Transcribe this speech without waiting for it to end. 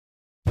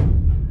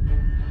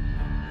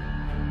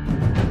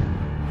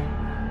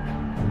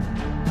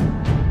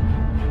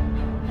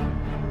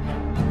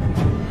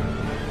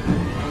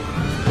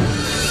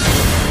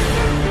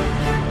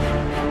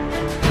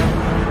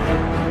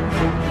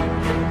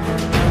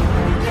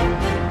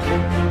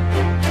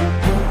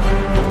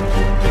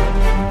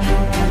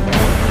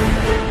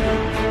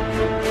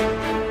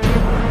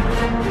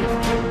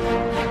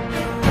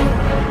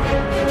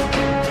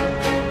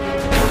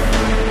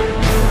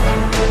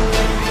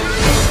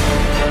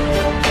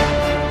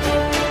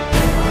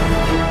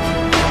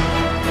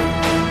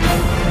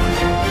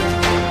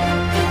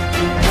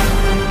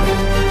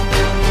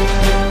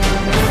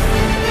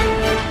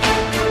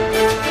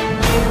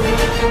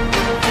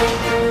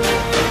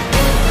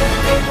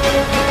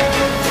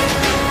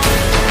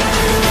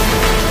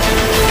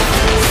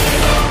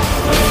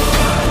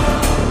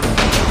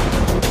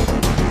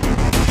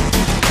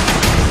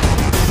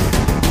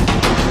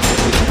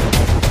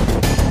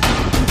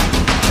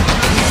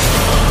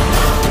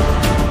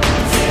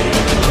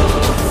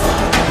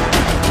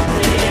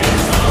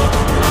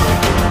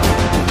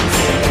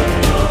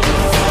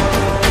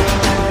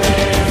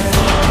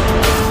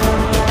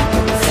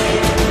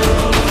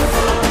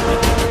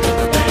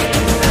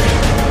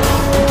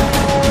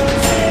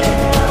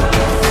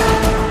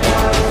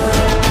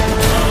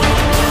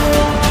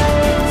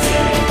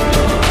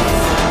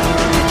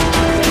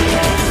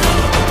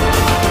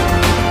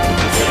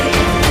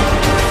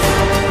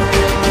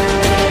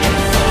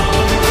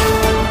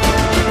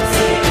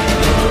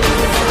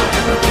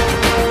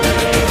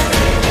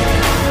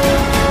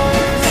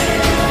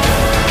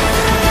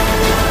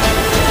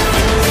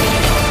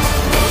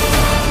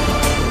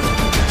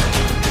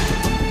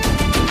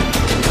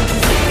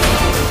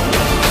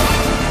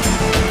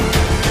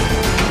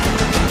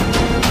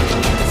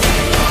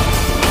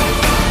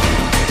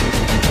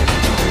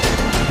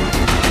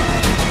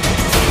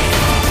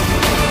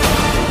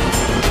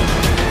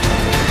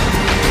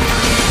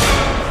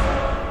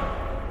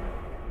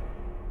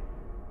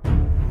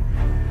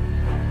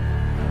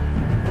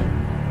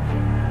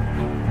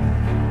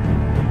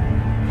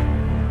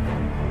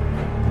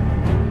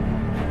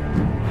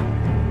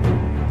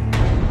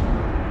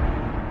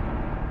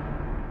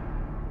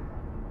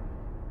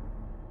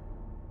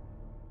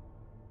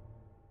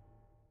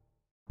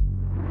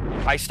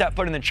I step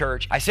foot in the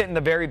church. I sit in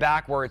the very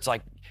back where it's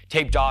like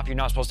taped off. You're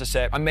not supposed to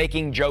sit. I'm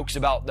making jokes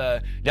about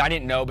I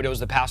didn't know, but it was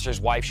the pastor's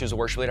wife. She was a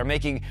worship leader. I'm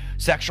making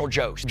sexual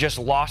jokes, just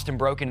lost and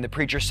broken. The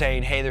preacher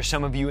saying, hey, there's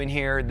some of you in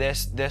here.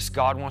 This,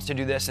 God wants to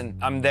do this.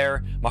 And I'm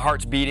there. My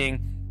heart's beating.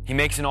 He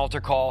makes an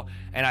altar call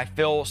and I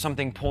feel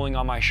something pulling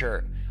on my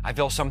shirt. I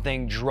feel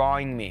something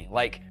drawing me,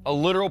 like a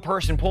literal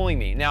person pulling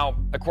me. Now,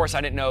 of course,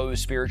 I didn't know it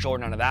was spiritual or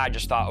none of that. I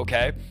just thought,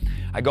 okay.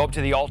 I go up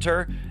to the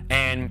altar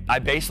and I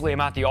basically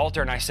am at the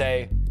altar and I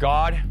say,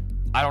 God,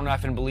 I don't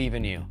effing believe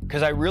in you.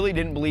 Because I really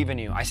didn't believe in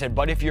you. I said,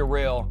 but if you're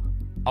real,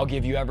 I'll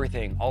give you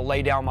everything. I'll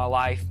lay down my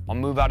life. I'll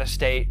move out of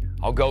state.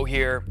 I'll go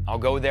here. I'll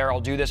go there. I'll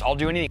do this. I'll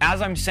do anything.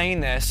 As I'm saying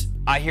this,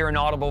 I hear an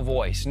audible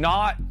voice,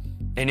 not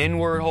an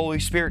inward Holy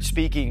Spirit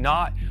speaking,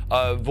 not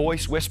a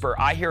voice whisper.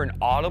 I hear an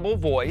audible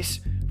voice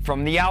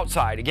from the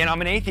outside. Again,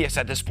 I'm an atheist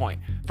at this point.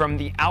 From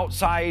the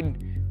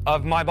outside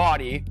of my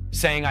body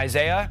saying,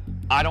 Isaiah,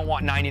 I don't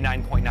want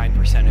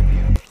 99.9% of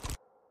you.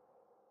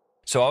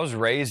 So I was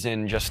raised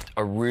in just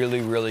a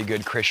really, really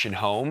good Christian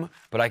home,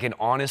 but I can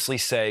honestly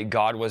say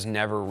God was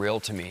never real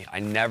to me. I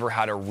never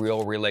had a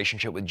real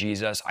relationship with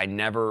Jesus. I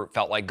never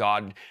felt like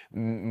God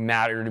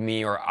mattered to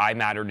me or I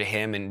mattered to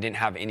him and didn't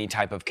have any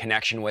type of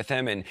connection with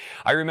him. And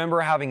I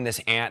remember having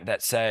this aunt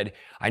that said,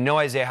 I know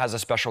Isaiah has a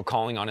special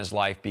calling on his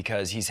life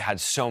because he's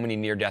had so many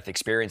near-death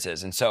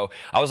experiences. And so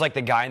I was like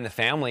the guy in the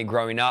family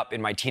growing up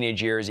in my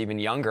teenage years, even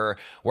younger,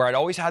 where I'd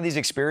always had these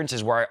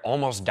experiences where I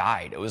almost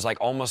died. It was like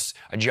almost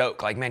a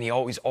joke, like, man, he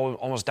always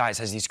almost dies,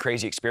 has these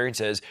crazy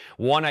experiences.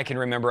 One I can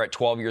remember at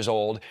 12 years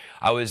old,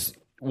 I was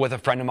with a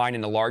friend of mine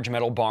in a large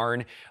metal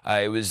barn.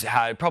 It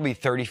had probably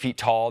 30 feet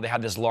tall. They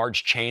had this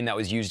large chain that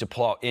was used to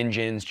pull out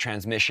engines,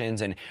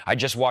 transmissions, and I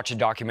just watched a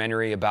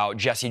documentary about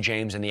Jesse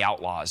James and the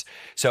Outlaws.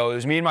 So it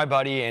was me and my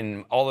buddy,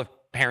 and all the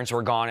parents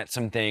were gone at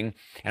something,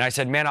 and I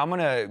said, man, I'm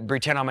gonna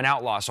pretend I'm an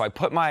outlaw. So I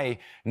put my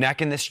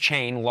neck in this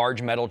chain,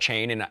 large metal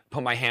chain, and I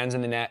put my hands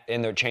in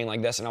the chain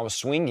like this, and I was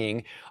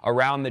swinging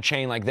around the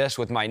chain like this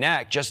with my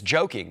neck, just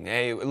joking.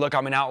 Hey, look,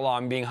 I'm an outlaw.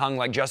 I'm being hung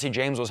like Jesse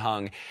James was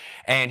hung.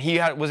 And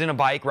he was in a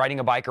bike, riding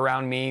a bike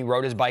around me,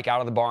 rode his bike out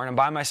of the barn. I'm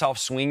by myself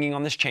swinging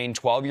on this chain,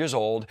 12 years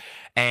old,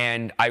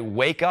 and I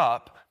wake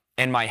up,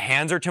 and my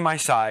hands are to my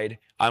side.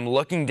 I'm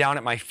looking down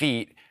at my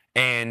feet,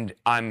 and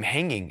I'm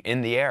hanging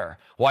in the air.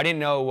 Well, I didn't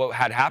know what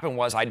had happened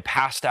was I'd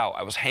passed out.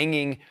 I was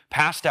hanging,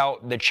 passed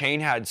out. The chain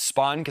had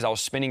spun because I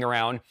was spinning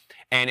around,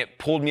 and it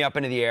pulled me up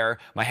into the air.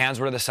 My hands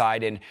were to the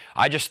side, and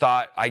I just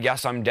thought, I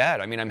guess I'm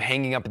dead. I mean, I'm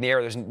hanging up in the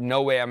air. There's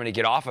no way I'm going to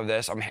get off of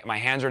this. My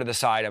hands are to the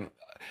side.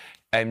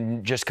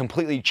 I'm just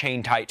completely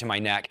chain tight to my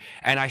neck.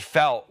 And I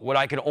felt what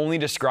I could only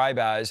describe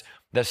as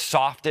the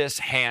softest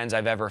hands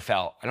I've ever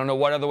felt. I don't know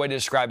what other way to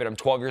describe it. I'm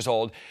 12 years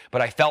old,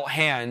 but I felt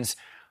hands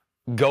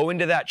go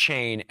into that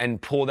chain and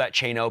pull that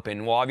chain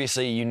open. Well,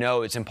 obviously, you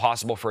know it's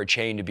impossible for a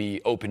chain to be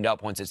opened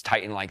up once it's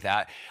tightened like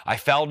that. I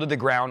fell to the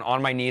ground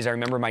on my knees. I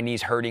remember my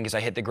knees hurting because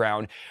I hit the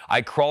ground.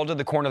 I crawled to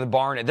the corner of the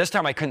barn. At this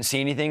time, I couldn't see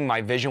anything. My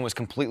vision was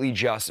completely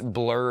just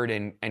blurred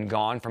and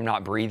gone from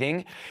not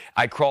breathing.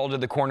 I crawled to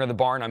the corner of the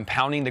barn. I'm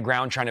pounding the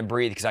ground trying to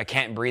breathe because I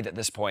can't breathe at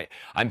this point.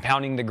 I'm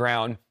pounding the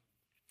ground.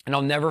 And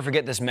I'll never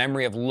forget this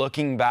memory of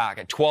looking back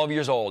at 12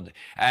 years old,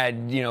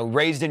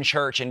 raised in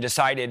church and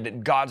decided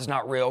that God's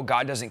not real,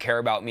 God doesn't care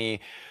about me.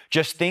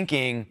 Just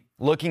thinking,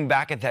 looking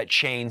back at that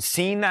chain,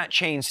 seeing that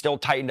chain still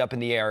tightened up in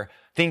the air,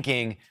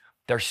 thinking,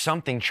 there's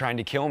something trying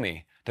to kill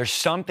me. There's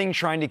something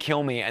trying to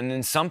kill me, and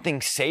then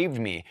something saved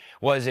me.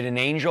 Was it an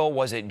angel?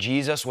 Was it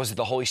Jesus? Was it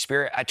the Holy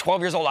Spirit? At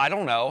 12 years old, I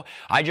don't know.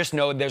 I just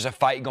know there's a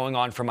fight going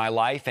on for my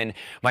life, and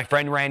my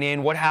friend ran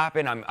in. What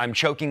happened? I'm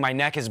choking. My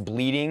neck is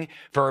bleeding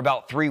for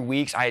about 3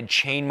 weeks. I had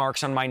chain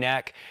marks on my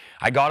neck.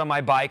 I got on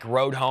my bike,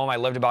 rode home. I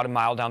lived about a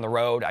mile down the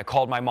road. I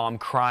called my mom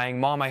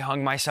crying. Mom, I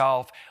hung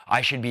myself.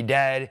 I should be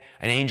dead.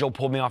 An angel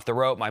pulled me off the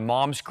rope. My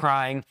mom's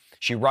crying.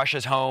 She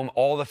rushes home.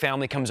 All the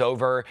family comes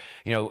over.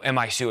 Am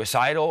I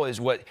suicidal?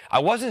 I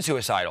wasn't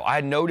suicidal. I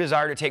had no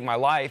desire to take my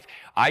life.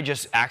 I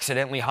just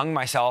accidentally hung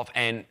myself.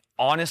 And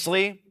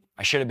honestly,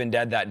 I should have been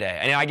dead that day.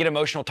 And I get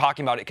emotional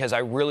talking about it because I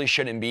really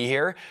shouldn't be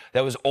here.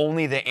 That was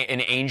only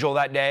an angel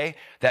that day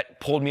that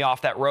pulled me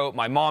off that rope.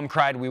 My mom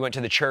cried. We went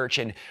to the church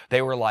and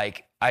they were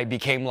like, I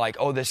became like,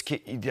 oh, this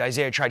kid,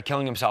 Isaiah tried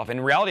killing himself.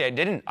 In reality, I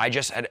didn't. I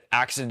just had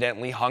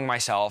accidentally hung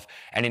myself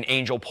and an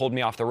angel pulled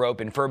me off the rope.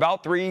 And for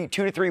about 2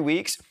 to 3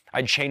 weeks, I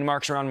had chain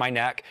marks around my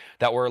neck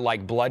that were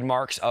like blood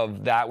marks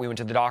of that. We went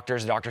to the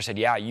doctors. The doctor said,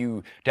 yeah,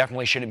 you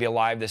definitely shouldn't be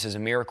alive. This is a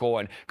miracle.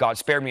 And God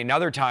spared me.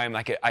 Another time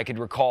I could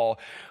recall,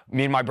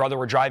 me and my brother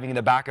were driving in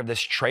the back of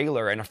this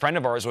trailer and a friend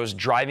of ours was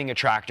driving a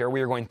tractor. We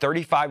were going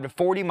 35 to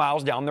 40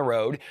 miles down the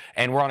road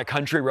and we're on a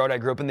country road. I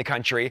grew up in the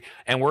country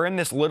and we're in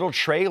this little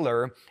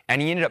trailer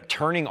and he ended up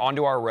turning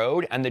onto our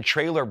road and the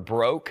trailer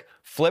broke,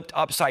 flipped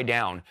upside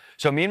down.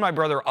 So me and my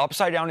brother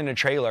upside down in a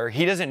trailer.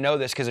 He doesn't know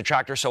this because the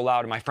tractor's so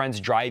loud and my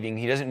friend's driving.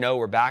 He doesn't know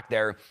we're back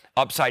there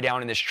upside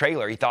down in this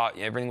trailer. He thought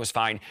everything was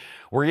fine.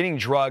 We're getting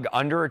drugged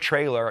under a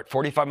trailer at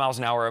 45 miles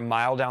an hour, a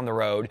mile down the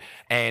road,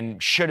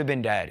 and should have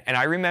been dead. And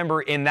I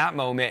remember in that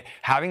moment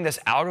having this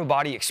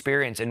out-of-body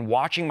experience and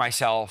watching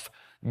myself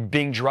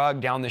being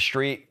drugged down the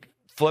street,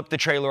 flipped the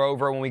trailer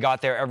over. When we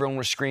got there, everyone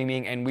was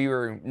screaming, and we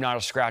were not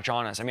a scratch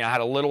on us. I mean, I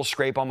had a little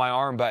scrape on my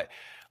arm, but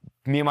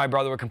me and my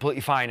brother were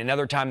completely fine.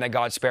 Another time that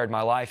God spared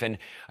my life. And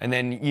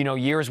then,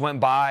 years went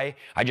by.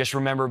 I just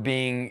remember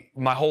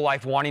my whole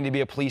life wanting to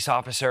be a police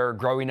officer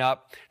growing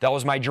up. That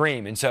was my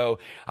dream. And so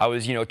I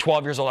was,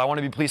 12 years old. I want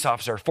to be a police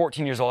officer.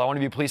 14 years old. I want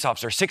to be a police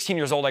officer. 16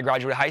 years old. I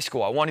graduated high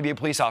school. I want to be a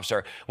police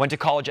officer. Went to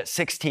college at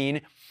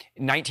 16.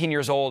 19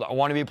 years old, I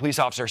want to be a police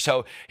officer.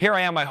 So here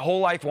I am, my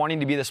whole life wanting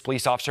to be this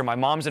police officer. My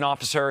mom's an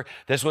officer.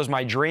 This was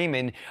my dream.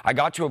 And I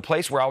got to a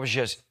place where I was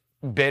just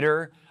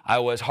bitter. I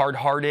was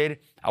hard-hearted.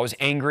 I was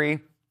angry.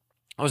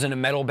 I was in a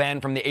metal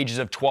band from the ages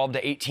of 12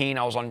 to 18.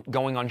 I was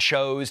going on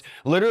shows,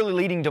 literally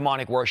leading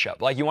demonic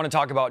worship. Like, you want to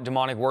talk about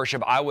demonic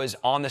worship? I was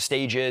on the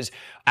stages,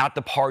 at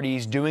the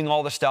parties, doing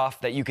all the stuff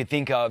that you could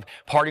think of,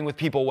 partying with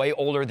people way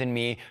older than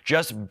me,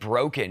 just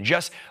broken,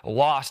 just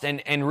lost.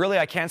 And really,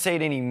 I can't say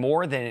it any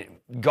more than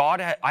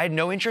God. I had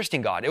no interest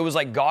in God. It was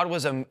like God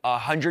was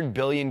 100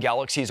 billion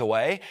galaxies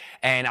away,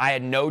 and I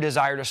had no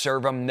desire to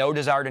serve him, no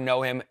desire to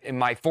know him. In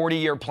my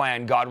 40-year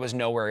plan, God was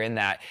nowhere in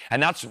that.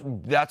 And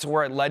that's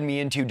where it led me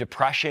into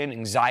depression,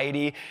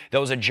 anxiety.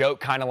 There was a joke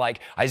kind of like,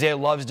 Isaiah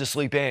loves to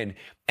sleep in.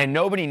 And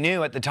nobody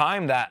knew at the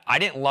time that I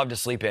didn't love to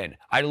sleep in.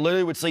 I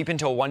literally would sleep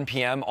until 1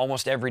 p.m.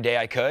 almost every day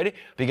I could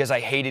because I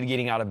hated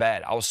getting out of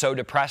bed. I was so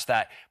depressed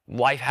that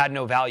life had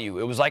no value.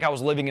 It was like I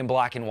was living in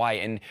black and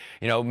white. And,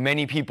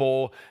 many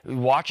people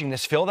watching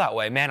this feel that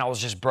way. Man, I was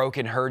just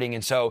broken, hurting.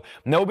 And so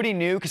nobody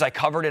knew because I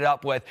covered it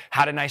up with,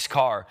 had a nice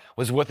car,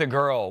 was with a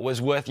girl,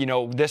 was with,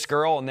 this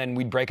girl. And then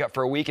we'd break up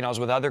for a week and I was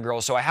with other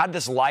girls. So I had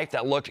this life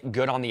that looked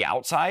good on the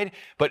outside,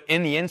 but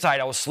in the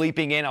inside, I was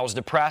sleeping in, I was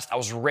depressed, I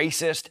was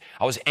racist,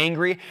 I was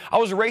angry. I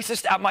was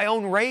racist at my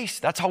own race.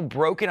 That's how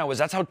broken I was.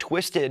 That's how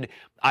twisted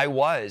I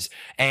was,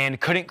 and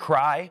couldn't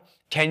cry.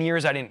 10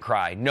 years I didn't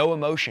cry. No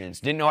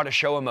emotions. Didn't know how to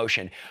show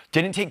emotion.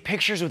 Didn't take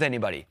pictures with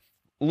anybody.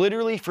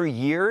 Literally for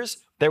years,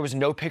 there was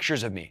no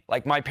pictures of me.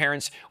 Like, my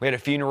parents, we had a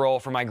funeral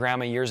for my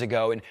grandma years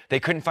ago, and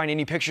they couldn't find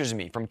any pictures of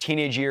me. From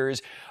teenage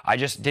years, I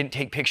just didn't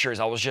take pictures.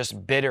 I was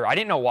just bitter. I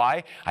didn't know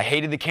why. I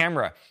hated the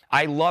camera.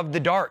 I loved the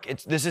dark.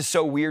 This is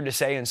so weird to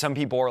say, and some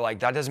people are like,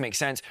 that doesn't make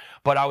sense,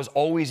 but I was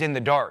always in the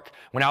dark.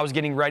 When I was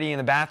getting ready in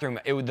the bathroom,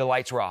 the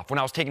lights were off. When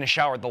I was taking a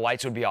shower, the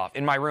lights would be off.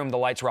 In my room, the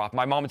lights were off.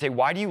 My mom would say,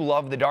 why do you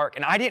love the dark?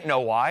 And I didn't know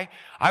why.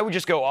 I would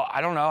just go,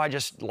 I don't know. I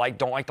just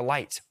don't like the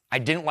lights. I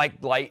didn't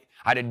like light.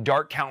 I had a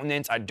dark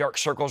countenance. I had dark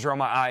circles around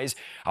my eyes.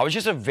 I was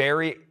just a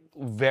very,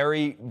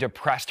 very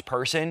depressed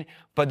person.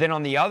 But then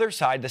on the other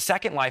side, the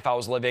second life I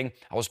was living,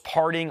 I was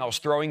partying, I was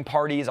throwing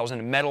parties, I was in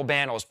a metal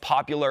band, I was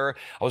popular,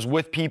 I was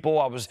with people,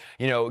 I was,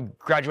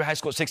 graduated high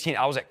school at 16,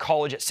 I was at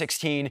college at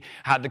 16,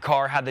 had the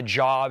car, had the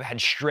job,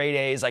 had straight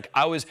A's. Like,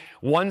 I was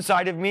one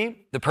side of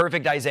me, the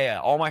perfect Isaiah.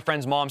 All my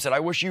friends' moms said, I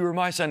wish you were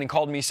my son, and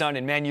called me son,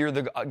 and man, you're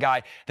the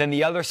guy. Then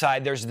the other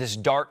side, there's this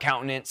dark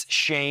countenance,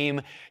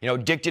 shame,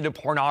 addicted to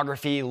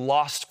pornography,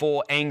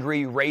 lustful,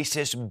 angry,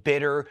 racist,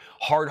 bitter,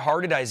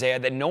 hard-hearted Isaiah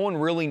that no one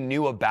really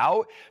knew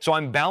about. So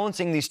I'm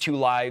balancing these two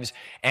lives,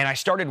 and I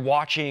started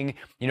watching,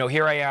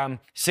 here I am,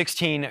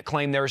 16,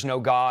 claimed there's no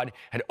God,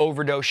 had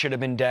overdosed, should have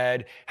been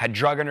dead, had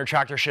drug under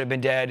tractor, should have been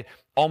dead,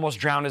 almost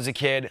drowned as a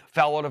kid,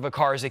 fell out of a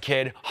car as a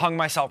kid, hung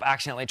myself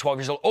accidentally at 12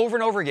 years old, over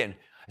and over again.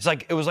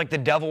 It was like the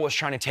devil was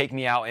trying to take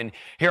me out. And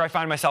here I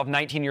find myself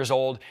 19 years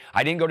old.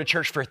 I didn't go to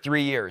church for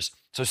 3 years.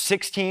 So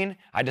 16,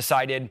 I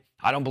decided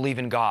I don't believe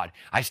in God.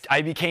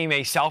 I became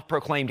a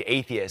self-proclaimed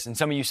atheist. And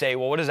some of you say,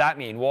 well, what does that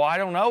mean? Well, I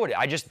don't know.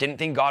 I just didn't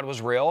think God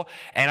was real.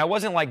 And I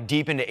wasn't like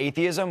deep into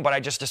atheism, but I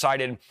just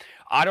decided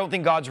I don't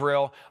think God's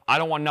real. I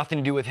don't want nothing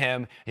to do with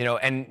him,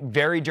 and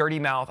very dirty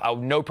mouth. I had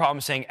no problem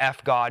saying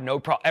F God.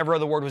 Every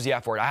other word was the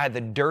F word. I had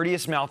the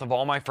dirtiest mouth of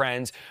all my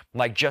friends,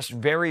 like just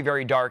very,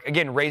 very dark.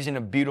 Again, raised in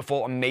a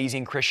beautiful,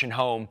 amazing Christian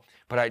home,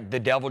 but the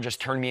devil just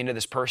turned me into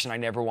this person I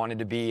never wanted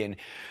to be. And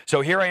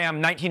so here I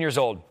am, 19 years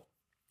old.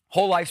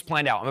 Whole life's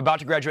planned out. I'm about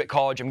to graduate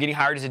college. I'm getting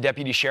hired as a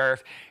deputy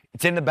sheriff.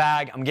 It's in the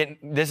bag.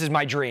 This is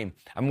my dream.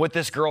 I'm with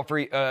this girl for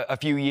a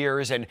few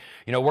years, and,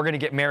 we're going to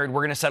get married.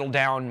 We're going to settle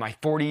down. My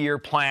 40-year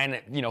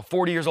plan,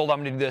 40 years old, I'm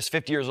going to do this.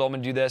 50 years old, I'm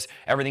going to do this.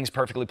 Everything's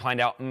perfectly planned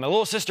out. And my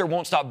little sister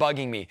won't stop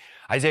bugging me.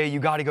 Isaiah,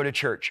 you got to go to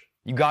church.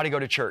 You got to go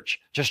to church.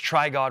 Just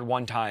try God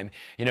one time.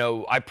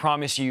 I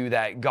promise you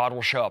that God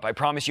will show up. I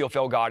promise you'll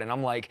feel God. And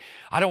I'm like,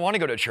 I don't want to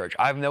go to church.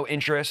 I have no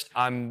interest.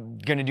 I'm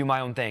going to do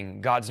my own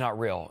thing. God's not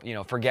real.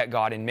 Forget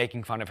God, and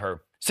making fun of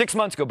her. 6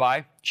 months go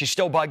by. She's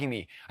still bugging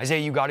me.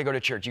 Isaiah, you got to go to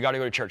church. You got to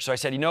go to church. So I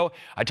said,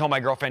 I told my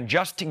girlfriend,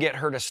 just to get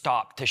her to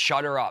stop, to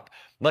shut her up,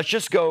 let's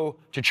just go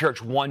to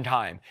church one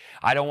time.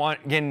 I don't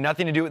want, again,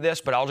 nothing to do with this,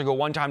 but I'll just go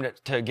one time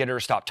to get her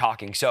to stop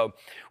talking. So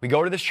we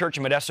go to this church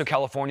in Modesto,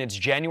 California. It's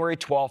January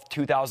 12th,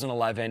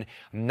 2011.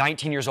 I'm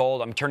 19 years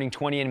old. I'm turning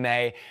 20 in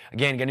May.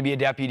 Again, going to be a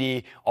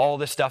deputy. All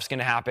this stuff's going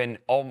to happen.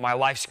 My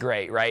life's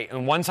great, right?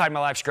 And one side, my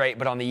life's great,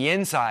 but on the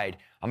inside,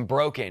 I'm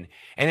broken.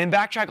 And then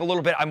backtrack a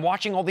little bit. I'm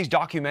watching all these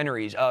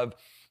documentaries of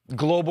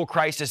global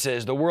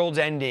crises, the world's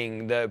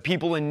ending, the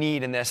people in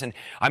need in this. And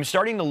I'm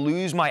starting to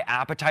lose my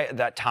appetite at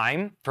that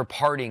time for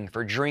partying,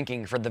 for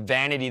drinking, for the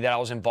vanity that I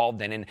was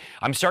involved in. And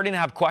I'm starting to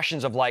have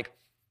questions of like,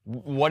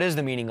 what is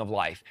the meaning of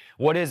life?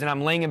 What is, and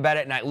I'm laying in bed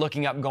at night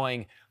looking up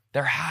going,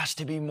 there has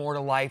to be more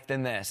to life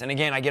than this. And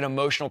again, I get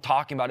emotional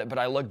talking about it, but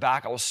I look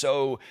back, I was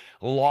so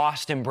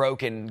lost and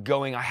broken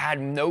going, I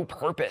had no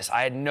purpose.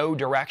 I had no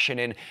direction.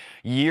 And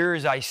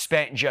years I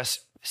spent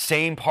just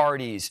same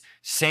parties,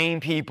 same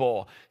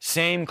people,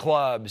 same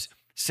clubs,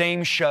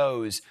 same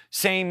shows,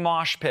 same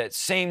mosh pits,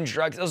 same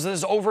drugs. This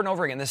is over and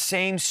over again, the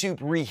same soup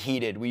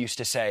reheated, we used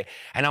to say.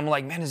 And I'm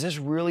like, man, is this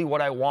really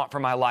what I want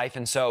for my life?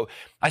 And so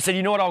I said,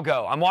 you know what, I'll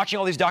go. I'm watching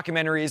all these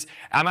documentaries.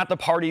 I'm at the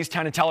parties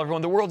trying to tell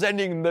everyone the world's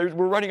ending. We're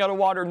running out of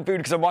water and food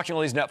because I'm watching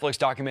all these Netflix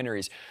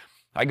documentaries.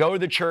 I go to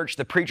the church,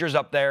 the preacher's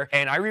up there.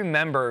 And I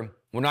remember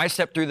when I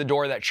stepped through the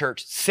door of that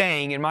church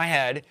saying in my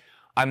head,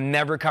 I'm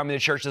never coming to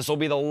church. This will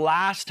be the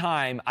last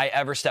time I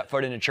ever step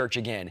foot into church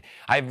again.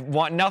 I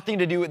want nothing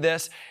to do with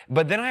this.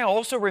 But then I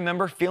also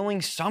remember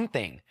feeling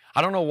something.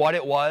 I don't know what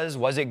it was.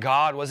 Was it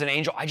God? Was it an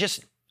angel? I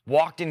just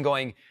walked in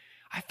going,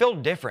 I feel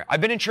different.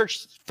 I've been in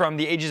church from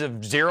the ages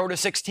of 0 to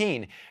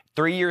 16.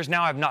 3 years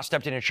now, I've not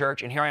stepped into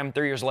church. And here I am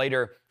 3 years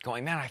later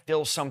going, man, I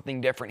feel something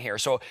different here.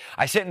 So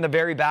I sit in the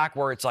very back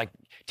where it's like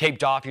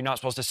taped off. You're not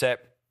supposed to sit.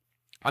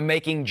 I'm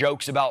making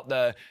jokes about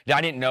I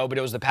didn't know, but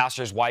it was the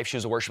pastor's wife. She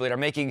was a worship leader. I'm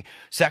making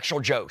sexual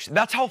jokes.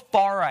 That's how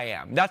far I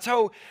am. That's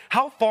how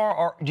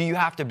far do you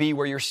have to be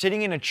where you're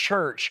sitting in a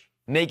church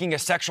making a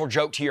sexual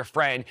joke to your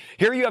friend.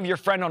 Here you have your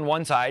friend on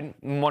one side,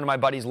 one of my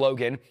buddies,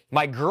 Logan,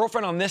 my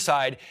girlfriend on this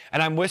side,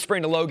 and I'm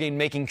whispering to Logan,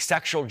 making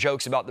sexual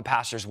jokes about the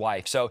pastor's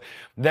wife. So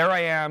there I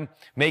am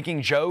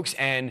making jokes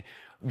and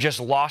just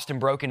lost and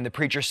broken. The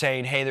preacher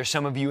saying, hey, there's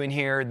some of you in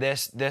here,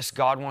 this,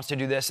 God wants to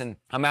do this. And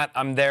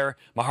I'm there,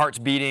 my heart's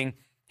beating.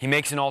 He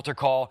makes an altar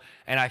call,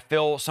 and I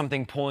feel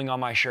something pulling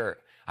on my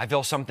shirt. I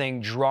feel something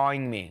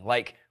drawing me,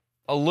 like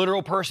a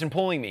literal person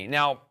pulling me.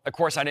 Now, of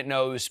course, I didn't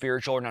know it was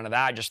spiritual or none of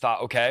that. I just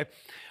thought, okay.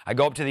 I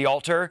go up to the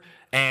altar,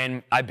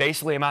 and I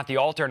basically am at the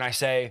altar, and I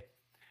say,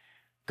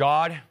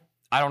 God,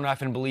 I don't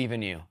effing believe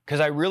in you, because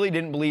I really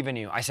didn't believe in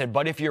you. I said,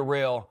 but if you're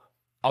real,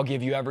 I'll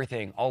give you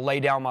everything. I'll lay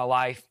down my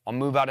life. I'll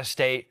move out of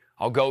state.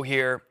 I'll go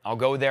here. I'll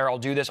go there. I'll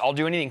do this. I'll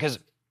do anything, because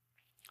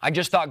I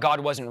just thought God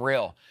wasn't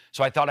real.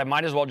 So I thought I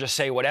might as well just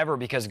say whatever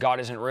because God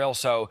isn't real.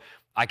 So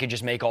I could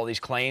just make all these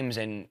claims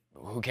and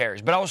who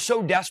cares? But I was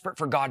so desperate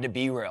for God to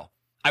be real.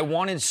 I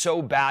wanted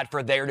so bad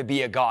for there to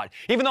be a God.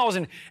 Even though I was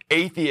an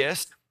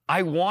atheist,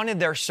 I wanted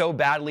there so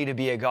badly to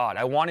be a God.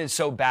 I wanted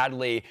so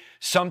badly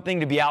something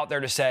to be out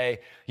there to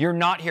say, you're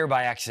not here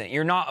by accident.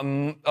 You're not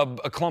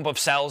a clump of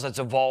cells that's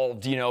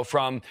evolved,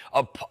 from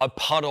a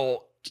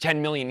puddle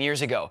 10 million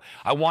years ago.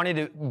 I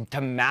wanted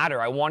to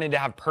matter. I wanted to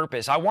have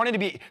purpose. That's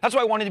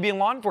why I wanted to be in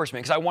law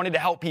enforcement, because I wanted to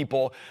help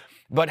people.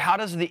 But how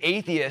does the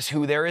atheist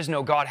who there is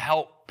no God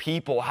help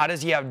people? How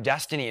does he have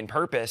destiny and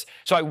purpose?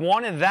 So I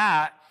wanted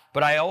that,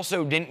 but I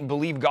also didn't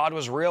believe God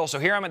was real. So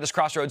here I'm at this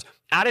crossroads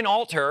at an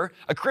altar,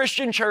 a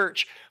Christian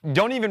church.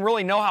 Don't even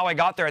really know how I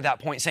got there at that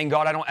point, saying,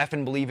 God, I don't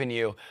effing believe in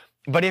you.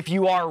 But if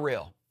you are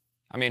real,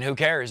 I mean, who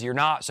cares? You're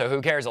not, so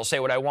who cares? I'll say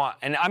what I want.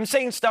 And I'm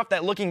saying stuff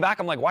that looking back,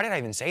 I'm like, why did I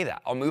even say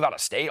that? I'll move out of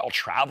state. I'll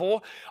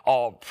travel.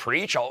 I'll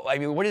preach.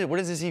 What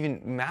does this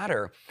even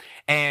matter?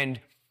 And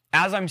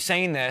as I'm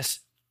saying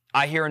this,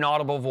 I hear an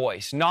audible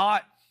voice,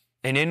 not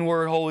an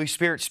inward Holy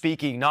Spirit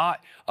speaking, not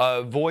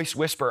a voice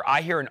whisper.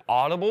 I hear an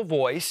audible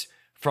voice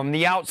from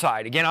the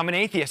outside. Again, I'm an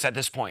atheist at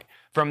this point.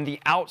 From the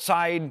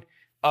outside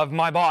of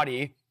my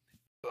body,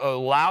 a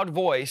loud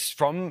voice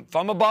from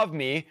above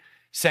me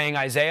saying,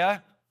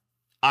 Isaiah,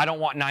 I don't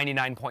want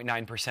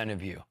 99.9%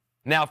 of you.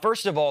 Now,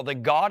 first of all, the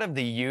God of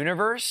the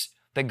universe,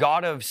 the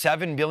God of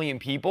 7 billion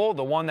people,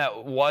 the one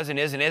that was and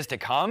is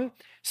to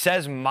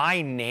says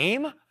my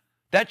name.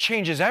 That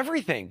changes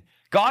everything.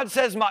 God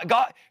says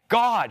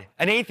God,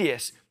 an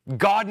atheist,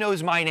 God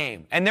knows my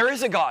name. And there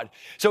is a God.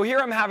 So here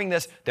I'm having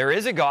this, there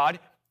is a God,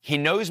 he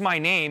knows my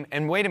name,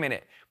 and wait a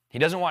minute, he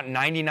doesn't want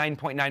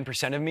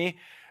 99.9% of me.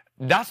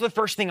 That's the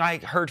first thing I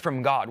heard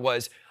from God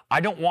was, I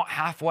don't want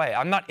halfway.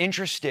 I'm not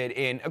interested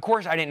in, of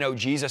course, I didn't know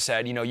Jesus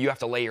said, you have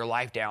to lay your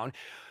life down.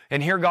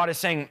 And here God is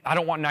saying, I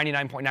don't want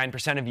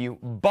 99.9% of you,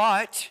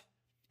 but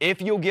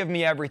if you'll give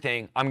me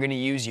everything, I'm going to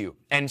use you.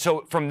 And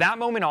so from that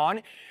moment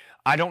on,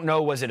 I don't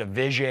know, was it a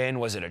vision?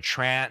 Was it a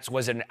trance?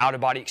 Was it an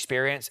out-of-body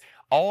experience?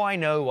 All I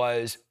know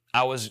was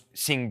I was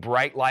seeing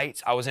bright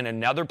lights. I was in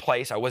another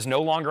place. I was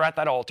no longer at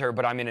that altar,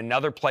 but I'm in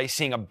another place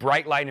seeing a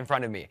bright light in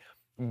front of me.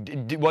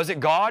 Was it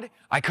God?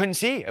 I couldn't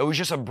see. It was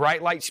just a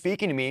bright light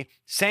speaking to me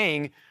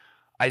saying,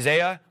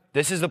 Isaiah,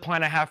 this is the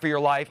plan I have for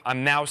your life.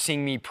 I'm now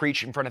seeing me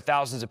preach in front of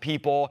thousands of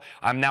people.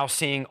 I'm now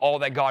seeing all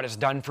that God has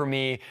done for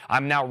me.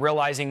 I'm now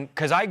realizing,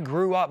 because I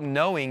grew up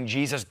knowing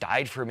Jesus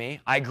died for me.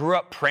 I grew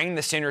up praying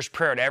the sinner's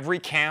prayer at every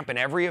camp and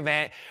every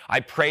event. I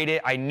prayed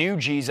it. I knew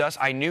Jesus.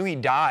 I knew he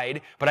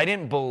died, but I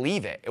didn't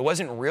believe it. It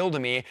wasn't real to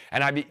me,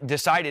 and I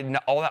decided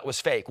all that was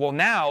fake. Well,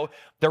 now,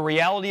 the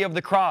reality of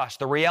the cross,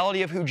 the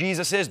reality of who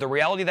Jesus is, the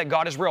reality that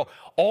God is real,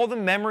 all the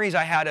memories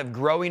I had of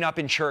growing up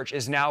in church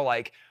is now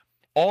like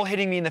all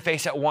hitting me in the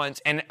face at once.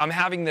 And I'm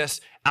having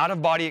this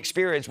out-of-body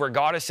experience where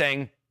God is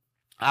saying,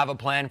 I have a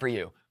plan for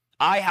you.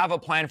 I have a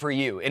plan for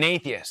you, an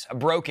atheist, a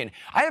broken.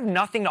 I have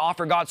nothing to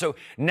offer God. So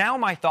now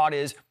my thought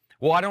is,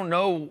 well, I don't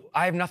know.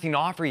 I have nothing to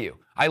offer you.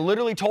 I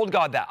literally told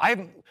God that.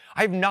 I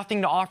have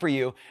nothing to offer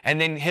you. And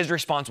then his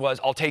response was,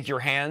 I'll take your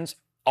hands.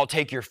 I'll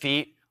take your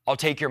feet. I'll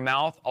take your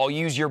mouth. I'll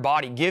use your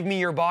body. Give me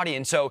your body.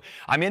 And so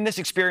I'm in this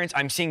experience.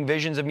 I'm seeing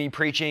visions of me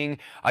preaching.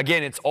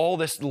 Again, it's all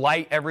this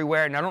light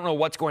everywhere, and I don't know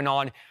what's going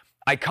on.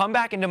 I come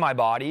back into my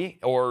body,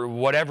 or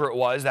whatever it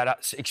was,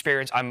 that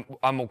experience.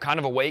 I'm kind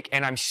of awake,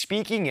 and I'm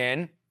speaking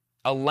in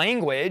a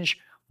language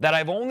that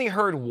I've only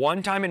heard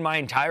one time in my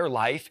entire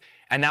life,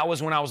 and that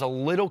was when I was a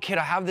little kid.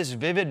 I have this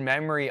vivid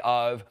memory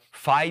of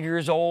 5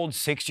 years old,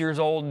 6 years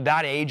old,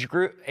 that age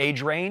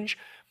range,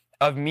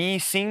 of me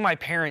seeing my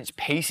parents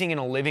pacing in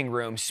a living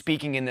room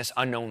speaking in this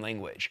unknown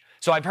language.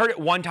 So I've heard it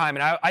one time,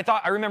 and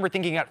I remember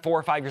thinking at 4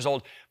 or 5 years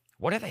old,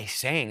 what are they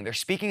saying? They're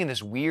speaking in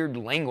this weird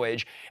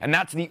language, and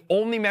that's the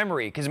only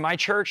memory, because my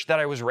church that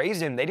I was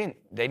raised in, they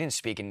didn't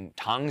speak in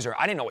tongues, or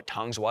I didn't know what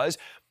tongues was.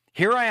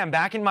 Here I am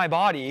back in my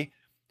body,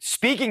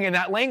 speaking in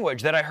that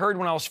language that I heard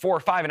when I was 4 or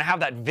 5, and I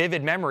have that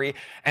vivid memory,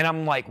 and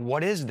I'm like,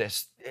 what is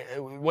this?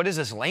 What is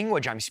this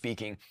language I'm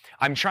speaking?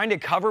 I'm trying to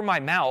cover my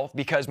mouth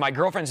because my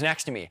girlfriend's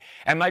next to me.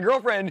 And my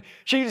girlfriend,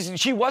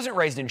 she wasn't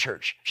raised in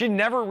church. She'd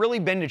never really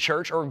been to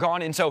church or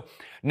gone. And so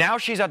now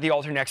she's at the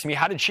altar next to me.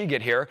 How did she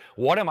get here?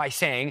 What am I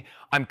saying?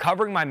 I'm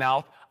covering my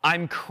mouth.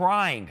 I'm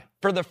crying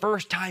for the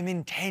first time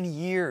in 10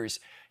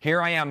 years.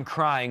 Here I am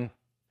crying,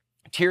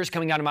 tears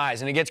coming out of my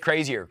eyes. And it gets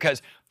crazier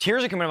because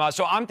tears are coming out of my eyes.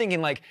 So I'm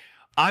thinking like,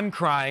 I'm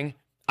crying.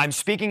 I'm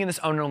speaking in this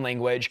unknown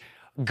language.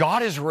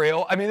 God is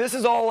real. I mean, this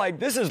is all like,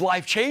 this is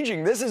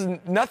life-changing.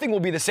 Nothing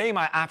will be the same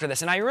after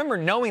this. And I remember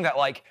knowing that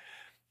like,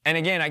 and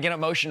again, I get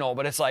emotional,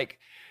 but it's like,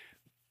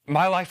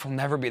 my life will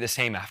never be the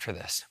same after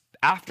this.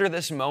 After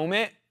this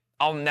moment,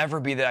 I'll never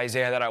be the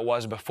Isaiah that I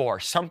was before.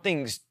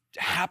 Something's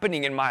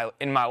happening in my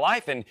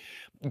life, and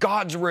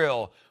God's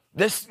real.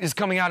 This is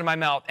coming out of my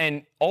mouth.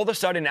 And all of a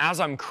sudden,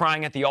 as I'm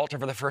crying at the altar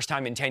for the first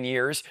time in 10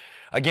 years,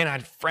 again, I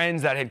had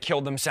friends that had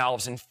killed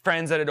themselves and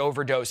friends that had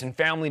overdosed and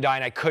family died,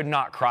 and I could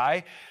not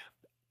cry.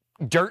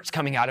 Dirt's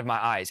coming out of my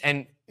eyes.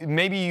 And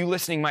maybe you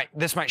listening,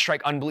 this might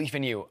strike unbelief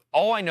in you.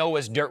 All I know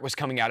was dirt was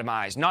coming out of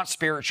my eyes, not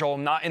spiritual,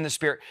 not in the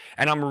spirit.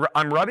 And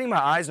I'm rubbing my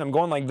eyes, and I'm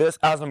going like this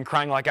as I'm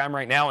crying like I'm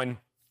right now. And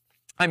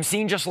I'm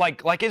seeing just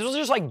like it was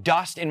just like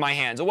dust in my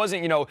hands. It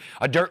wasn't,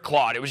 a dirt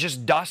clod. It was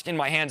just dust in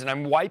my hands, and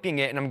I'm wiping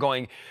it, and I'm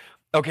going,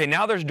 okay,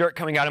 now there's dirt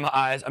coming out of my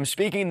eyes. I'm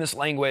speaking this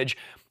language.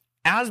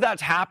 As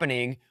that's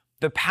happening,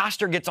 the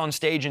pastor gets on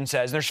stage and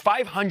says, there's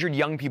 500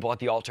 young people at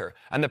the altar.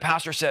 And the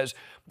pastor says,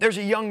 there's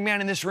a young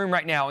man in this room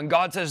right now. And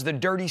God says the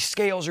dirty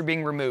scales are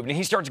being removed. And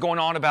he starts going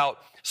on about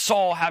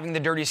Saul having the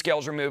dirty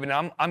scales removed.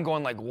 And I'm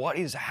going like, what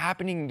is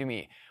happening to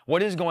me?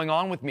 What is going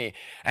on with me?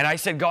 And I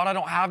said, God, I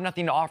don't have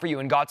nothing to offer you.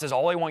 And God says,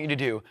 all I want you to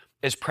do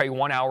is pray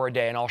 1 hour a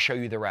day, and I'll show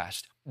you the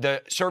rest.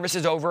 The service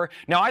is over.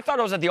 Now, I thought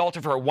I was at the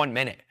altar for 1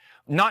 minute.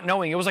 Not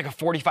knowing it was like a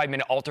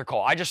 45-minute altar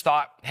call. I just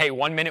thought, hey,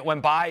 1 minute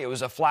went by. It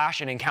was a flash,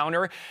 an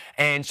encounter.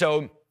 And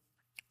so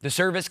the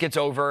service gets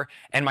over,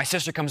 and my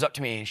sister comes up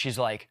to me, and she's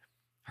like,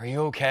 are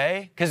you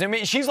okay?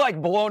 Because she's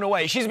like blown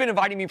away. She's been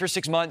inviting me for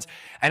 6 months,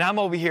 and I'm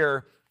over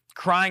here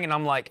crying, and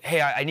I'm like,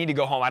 hey, I need to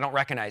go home. I don't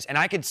recognize. And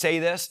I could say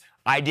this,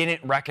 I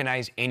didn't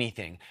recognize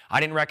anything. I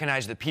didn't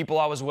recognize the people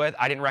I was with.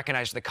 I didn't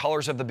recognize the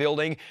colors of the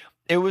building.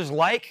 It was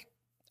like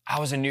I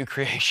was a new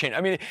creation.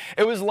 I mean,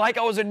 it was like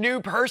I was a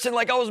new person,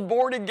 like I was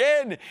born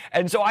again.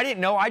 And so I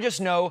didn't know. I just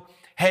know,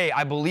 hey,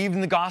 I believed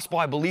in the gospel.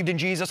 I believed in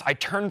Jesus. I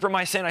turned from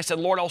my sin. I said,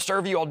 Lord, I'll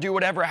serve you. I'll do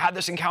whatever. I had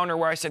this encounter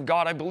where I said,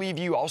 God, I believe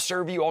you. I'll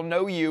serve you. I'll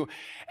know you.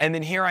 And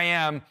then here I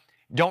am.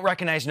 Don't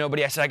recognize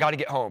nobody. I said, I got to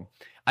get home.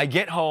 I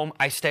get home,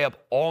 I stay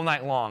up all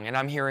night long, and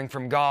I'm hearing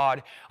from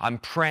God. I'm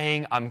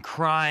praying, I'm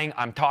crying,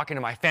 I'm talking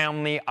to my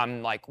family.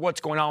 I'm like, what's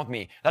going on with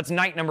me? That's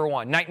night number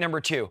 1. Night number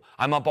 2,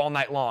 I'm up all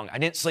night long. I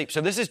didn't sleep. So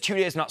this is 2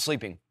 days not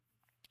sleeping.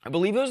 I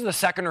believe it was the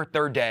second or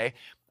third day.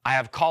 I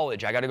have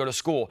college. I got to go to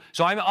school.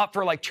 So I'm up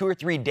for like 2 or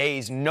 3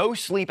 days, no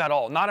sleep at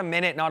all. Not a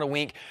minute, not a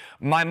wink.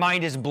 My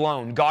mind is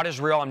blown. God is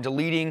real. I'm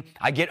deleting.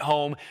 I get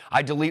home.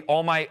 I delete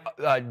all my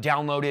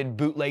downloaded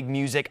bootleg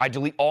music. I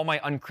delete all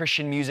my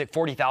unchristian music,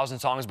 40,000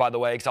 songs, by the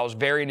way, because I was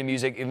very into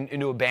music,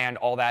 into a band,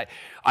 all that.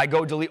 I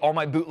go delete all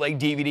my bootleg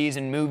DVDs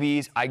and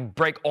movies. I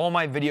break all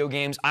my video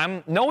games.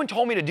 No one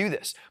told me to do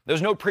this.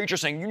 There's no preacher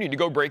saying, you need to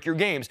go break your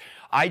games.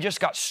 I just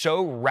got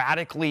so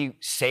radically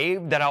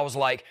saved that I was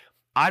like,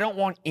 I don't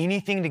want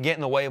anything to get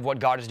in the way of what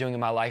God is doing in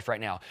my life right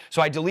now.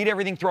 So I delete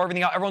everything, throw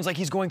everything out. Everyone's like,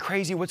 he's going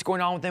crazy. What's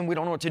going on with him? We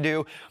don't know what to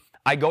do.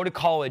 I go to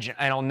college,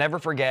 and I'll never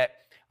forget,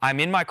 I'm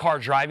in my car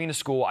driving to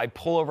school. I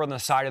pull over on the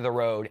side of the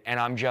road, and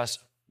I'm just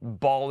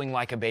bawling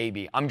like a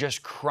baby. I'm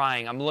just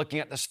crying. I'm looking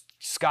at the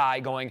sky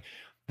going,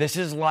 this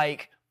is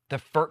like the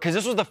first, because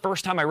this was the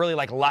first time I really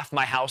like left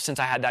my house since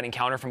I had that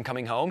encounter from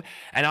coming home.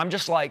 And I'm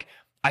just like,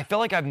 I feel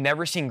like I've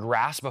never seen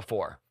grass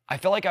before. I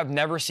feel like I've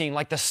never seen,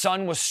 like the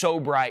sun was so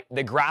bright,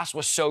 the grass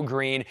was so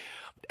green,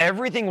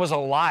 everything was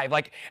alive.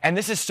 Like, and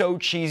this is so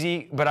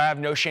cheesy, but I have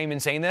no shame in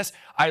saying this.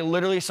 I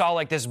literally saw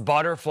like this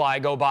butterfly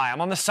go by.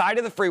 I'm on the side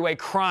of the freeway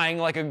crying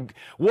like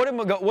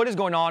what is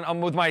going on? I'm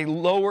with my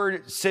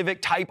lowered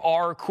Civic Type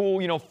R,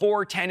 cool,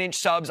 4 10-inch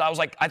subs. I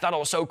thought it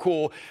was so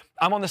cool.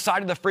 I'm on the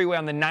side of the freeway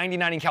on the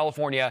 99 in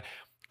California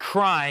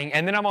crying,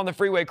 and then I'm on the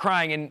freeway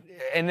crying,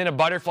 and then a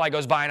butterfly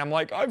goes by, and I'm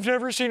like, I've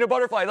never seen a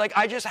butterfly. Like,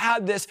 I just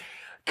had this,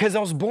 because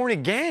I was born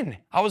again.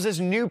 I was this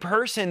new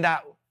person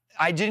that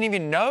I didn't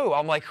even know.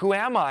 I'm like, who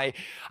am I?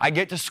 I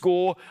get to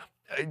school,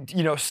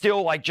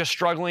 still like just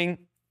struggling,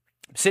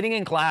 sitting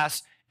in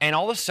class, and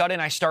all of a sudden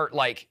I start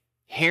like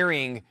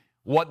hearing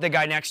what the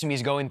guy next to me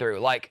is going through.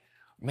 Like,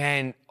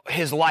 man,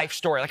 his life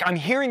story. Like, I'm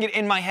hearing it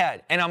in my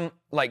head, and I'm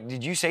like,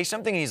 did you say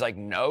something? And he's like,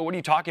 no, what are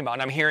you talking about?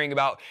 And I'm hearing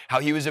about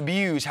how he was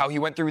abused, how he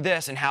went through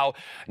this, and how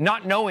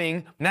not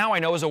knowing, now I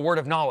know is a word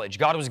of knowledge.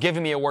 God was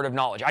giving me a word of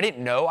knowledge. I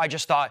didn't know. I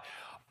just thought,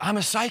 I'm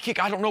a psychic.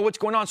 I don't know what's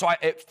going on. So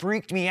it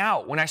freaked me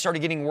out when I started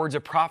getting words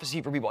of prophecy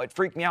for people. It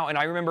freaked me out. And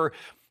I remember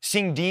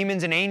seeing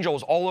demons and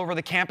angels all over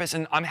the campus.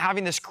 And I'm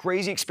having this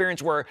crazy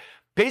experience where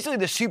basically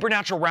the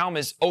supernatural realm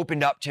is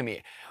opened up to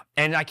me.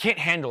 And I can't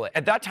handle it.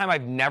 At that time,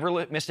 I've never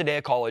missed a day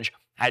of college.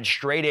 I had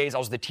straight A's. I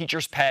was the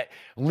teacher's pet.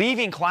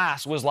 Leaving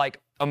class was like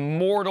a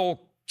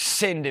mortal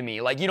sin to me.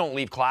 Like, you don't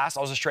leave class.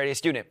 I was a straight A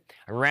student.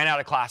 I ran out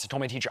of class. I told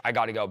my teacher, I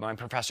got to go. But my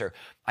professor,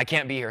 I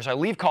can't be here. So I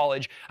leave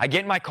college. I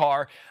get in my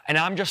car, and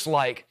I'm just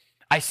like,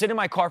 I sit in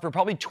my car for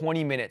probably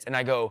 20 minutes, and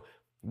I go,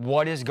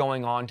 what is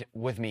going on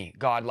with me?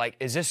 God, like,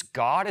 is this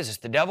God? Is this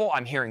the devil?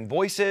 I'm hearing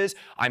voices.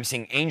 I'm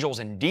seeing angels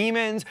and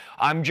demons.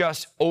 I'm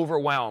just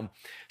overwhelmed.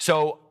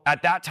 So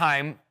at that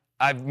time,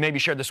 I've maybe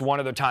shared this one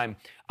other time,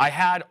 I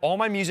had all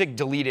my music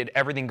deleted,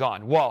 everything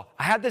gone. Well,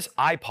 I had this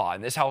iPod,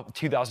 and this is how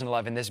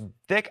 2011, this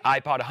thick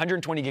iPod,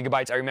 120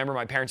 gigabytes. I remember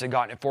my parents had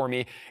gotten it for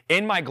me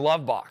in my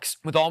glove box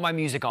with all my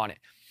music on it.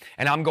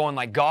 And I'm going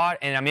like, God,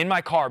 and I'm in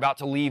my car about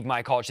to leave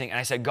my college thing. And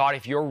I said, God,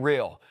 if you're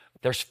real,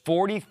 there's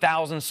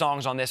 40,000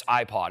 songs on this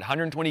iPod,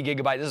 120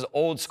 gigabytes. This is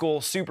old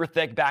school, super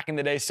thick, back in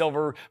the day,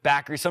 silver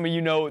backer. Some of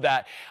you know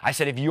that. I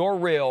said, if you're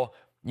real,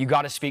 you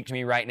got to speak to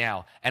me right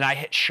now. And I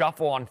hit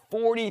shuffle on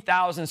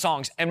 40,000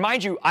 songs. And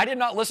mind you, I did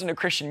not listen to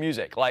Christian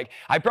music. Like,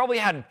 I probably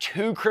had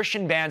 2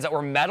 Christian bands that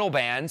were metal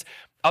bands.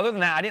 Other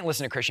than that, I didn't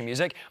listen to Christian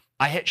music.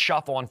 I hit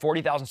shuffle on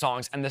 40,000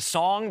 songs. And the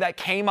song that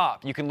came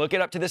up, you can look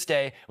it up to this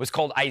day, was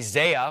called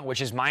Isaiah,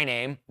 which is my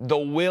name, The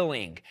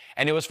Willing.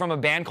 And it was from a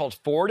band called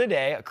For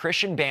Today, a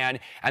Christian band.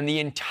 And the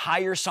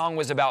entire song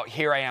was about,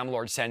 here I am,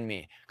 Lord, send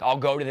me. I'll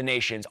go to the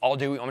nations. I'll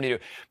do what you want me to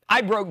do.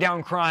 I broke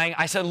down crying.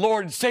 I said,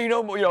 Lord, say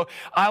no more.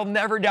 I'll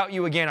never doubt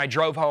you again. I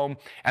drove home,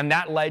 and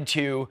that led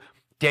to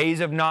days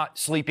of not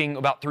sleeping,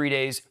 about 3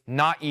 days,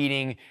 not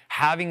eating,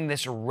 having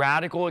this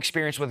radical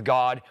experience with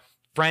God.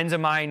 Friends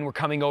of mine were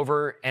coming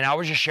over, and I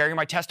was just sharing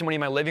my testimony in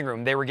my living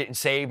room. They were getting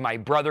saved. My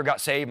brother got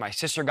saved. My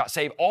sister got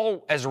saved.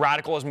 All as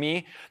radical as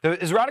me.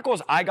 As radical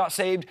as I got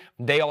saved,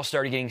 they all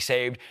started getting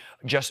saved.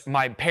 Just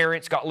my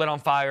parents got lit on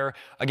fire.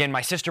 Again,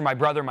 my sister, my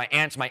brother, my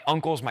aunts, my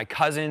uncles, my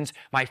cousins,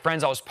 my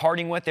friends I was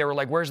partying with, they were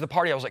like, where's the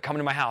party? I was like, come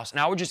to my house. And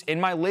I would just, in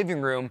my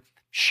living room,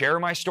 share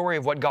my story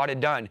of what God had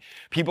done.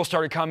 People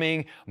started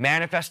coming,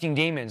 manifesting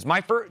demons.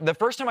 The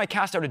first time I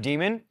cast out a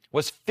demon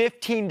was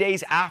 15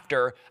 days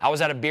after I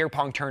was at a beer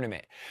pong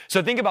tournament.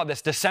 So think about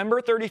this.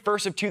 December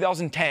 31st of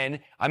 2010,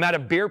 I'm at a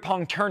beer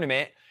pong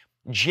tournament.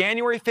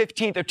 January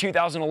 15th of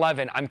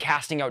 2011, I'm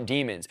casting out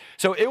demons.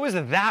 So it was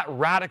that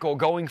radical,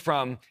 going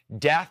from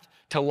death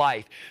to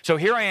life. So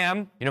here I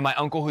am, my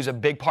uncle, who's a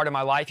big part of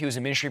my life, he was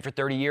in ministry for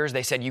 30 years.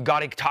 They said, you got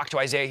to talk to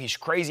Isaiah. He's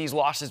crazy. He's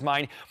lost his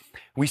mind.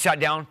 We sat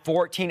down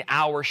 14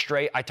 hours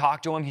straight. I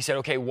talked to him. He said,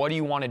 okay, what do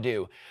you want to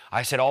do?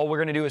 I said, all we're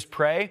going to do is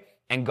pray,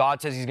 and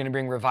God says he's going to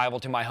bring revival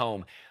to my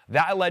home.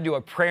 That led to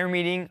a prayer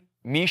meeting,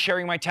 me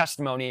sharing my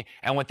testimony,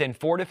 and within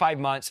 4 to 5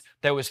 months,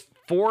 there was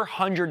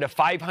 400 to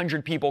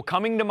 500 people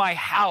coming to my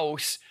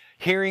house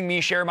hearing me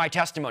share my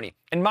testimony.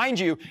 And mind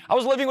you, I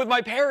was living with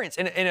my parents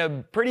in a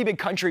pretty big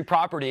country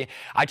property.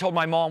 I told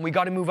my mom, we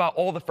got to move out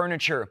all the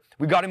furniture.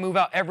 We got to move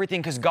out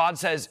everything because God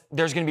says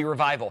there's going to be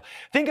revival.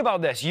 Think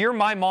about this. You're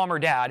my mom or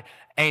dad,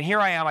 and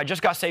here I am. I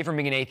just got saved from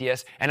being an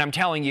atheist, and I'm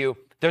telling you,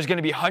 there's going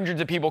to be hundreds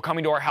of people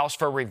coming to our house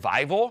for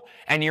revival,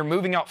 and you're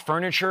moving out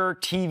furniture,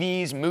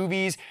 TVs,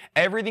 movies,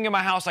 everything in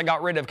my house I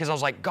got rid of because I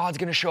was like, God's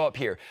going to show up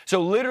here. So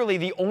literally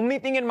the only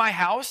thing in my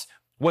house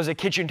was a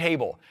kitchen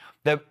table.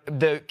 The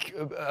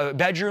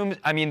bedroom,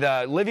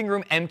 the living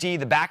room empty,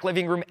 the back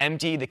living room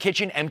empty, the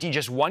kitchen empty,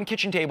 just one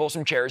kitchen table,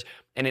 some chairs,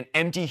 and an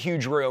empty,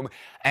 huge room.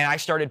 And I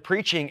started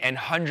preaching, and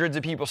hundreds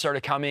of people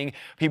started coming.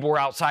 People were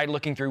outside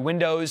looking through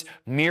windows.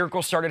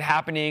 Miracles started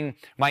happening.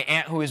 My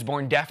aunt, who was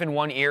born deaf in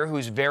one ear,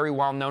 who's very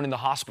well known in the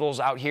hospitals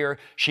out here,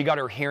 she got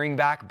her hearing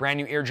back, brand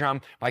new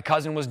eardrum. My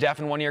cousin was deaf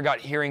in one ear, got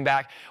hearing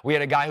back. We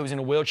had a guy who was in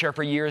a wheelchair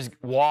for years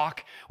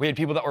walk. We had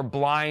people that were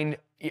blind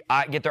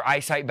get their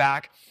eyesight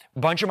back. A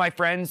bunch of my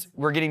friends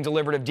were getting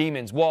delivered of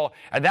demons. Well,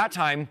 at that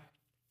time,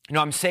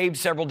 I'm saved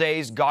several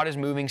days. God is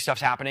moving.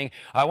 Stuff's happening.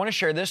 I want to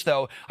share this,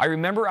 though. I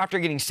remember after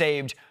getting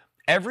saved,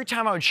 every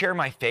time I would share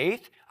my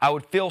faith, I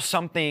would feel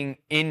something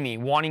in me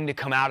wanting to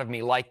come out of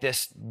me, like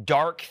this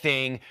dark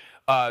thing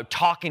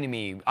talking to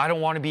me. I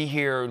don't want to be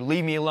here.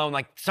 Leave me alone.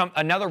 Like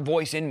another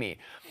voice in me.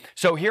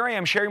 So here I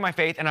am sharing my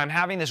faith, and I'm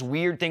having this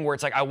weird thing where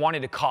it's like I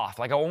wanted to cough,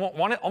 like I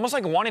wanted, almost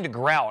like wanting to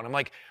growl. And I'm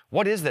like,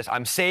 what is this?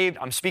 I'm saved.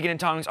 I'm speaking in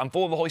tongues. I'm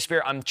full of the Holy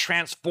Spirit. I'm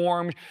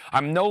transformed.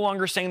 I'm no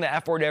longer saying the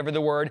F word ever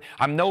the word.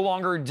 I'm no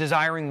longer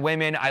desiring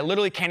women. I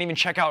literally can't even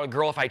check out a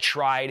girl if I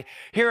tried.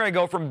 Here I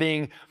go from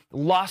being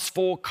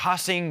lustful,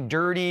 cussing,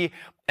 dirty,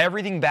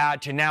 everything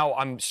bad, to now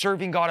I'm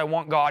serving God, I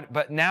want God,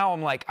 but now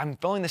I'm like, I'm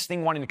feeling this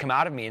thing wanting to come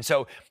out of me. And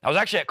so I was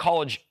actually at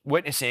college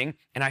witnessing,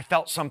 and I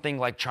felt something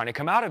like trying to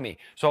come out of me.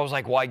 So I was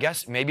like, well, I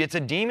guess maybe it's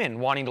a demon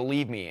wanting to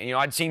leave me. And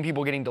I'd seen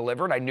people getting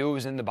delivered. I knew it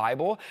was in the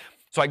Bible.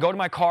 So I go to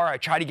my car, I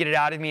try to get it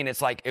out of me, and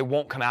it's like, it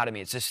won't come out of me.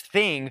 It's this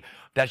thing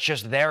that's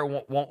just there,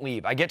 won't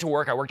leave. I get to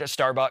work, I worked at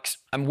Starbucks.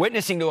 I'm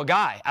witnessing to a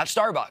guy at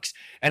Starbucks,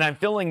 and I'm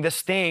feeling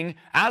this thing.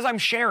 As I'm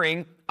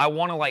sharing, I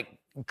want to like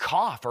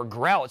cough or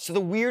growl. It's the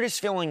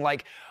weirdest feeling,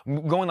 like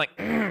going like,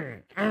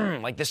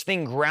 like this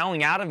thing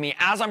growling out of me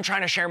as I'm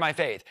trying to share my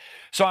faith.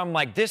 So I'm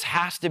like, this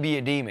has to be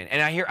a demon.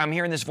 And I'm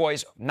hearing this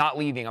voice, not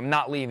leaving, I'm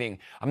not leaving,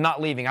 I'm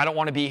not leaving, I don't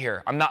want to be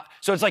here.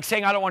 So it's like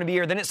saying I don't want to be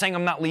here, then it's saying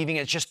I'm not leaving.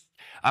 It's just,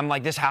 I'm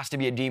like, this has to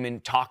be a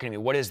demon talking to me.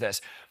 What is this?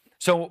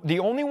 So the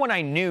only one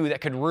I knew that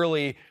could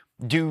really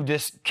do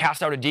this,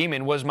 cast out a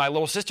demon, was my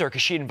little sister,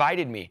 because she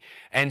invited me.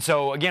 And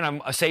so again,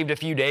 I'm saved a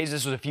few days.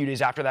 This was a few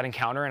days after that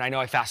encounter, and I know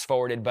I fast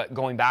forwarded, but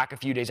going back a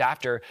few days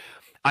after,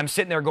 I'm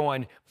sitting there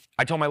going,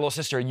 I told my little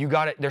sister, you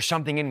got it. There's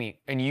something in me.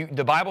 And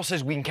the Bible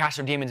says we can cast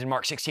our demons in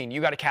Mark 16. You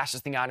got to cast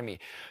this thing out of me.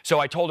 So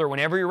I told her,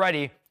 whenever you're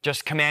ready,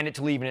 just command it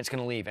to leave, and it's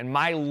going to leave. And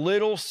my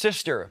little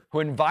sister, who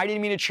invited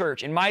me to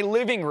church in my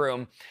living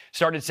room,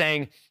 started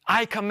saying,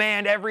 I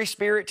command every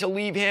spirit to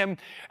leave him,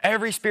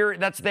 every spirit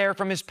that's there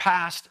from his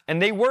past.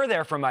 And they were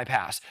there from my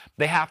past.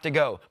 They have to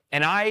go.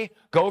 And I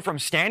go from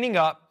standing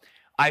up,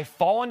 I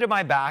fall onto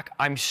my back,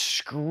 I'm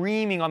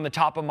screaming on the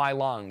top of my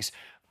lungs.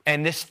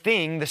 And this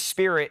thing, the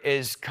spirit,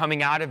 is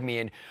coming out of me.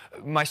 And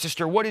my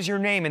sister, what is your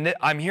name? And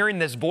I'm hearing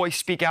this voice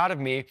speak out of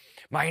me.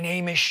 My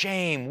name is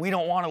shame. We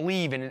don't want to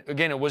leave. And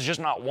again, it was just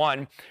not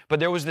one,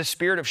 but there was this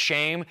spirit of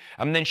shame.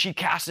 And then she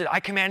cast it, I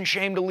command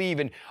shame to leave.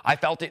 And I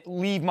felt it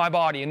leave my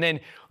body. And then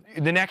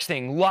the next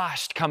thing,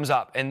 lust comes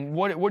up. And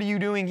what are you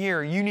doing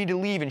here? You need to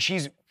leave.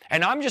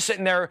 And I'm just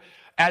sitting there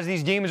as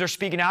these demons are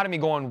speaking out of me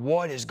going,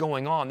 what is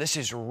going on? This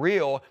is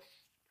real.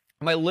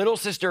 My little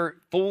sister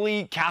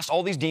fully cast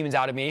all these demons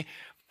out of me.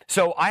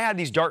 So I had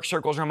these dark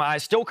circles around my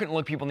eyes, still couldn't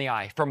look people in the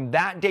eye. From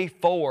that day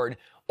forward,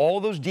 all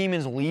those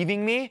demons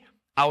leaving me,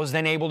 I was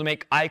then able to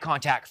make eye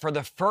contact for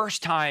the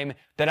first time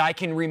that I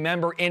can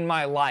remember in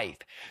my life.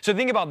 So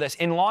think about this.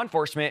 In law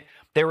enforcement,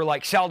 they were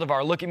like,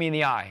 Saldivar, look at me in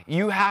the eye.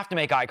 You have to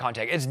make eye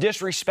contact. It's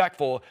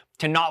disrespectful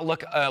to not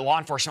look a law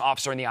enforcement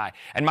officer in the eye.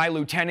 And my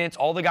lieutenants,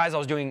 all the guys I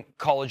was doing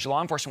college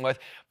law enforcement with,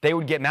 they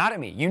would get mad at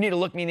me. You need to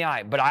look me in the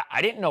eye. But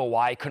I didn't know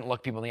why I couldn't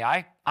look people in the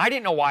eye. I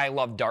didn't know why I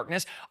loved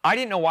darkness. I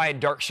didn't know why I had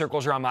dark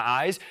circles around my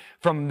eyes.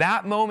 From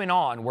that moment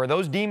on, where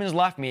those demons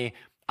left me,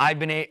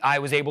 I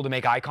was able to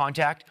make eye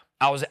contact.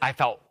 I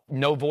felt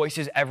no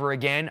voices ever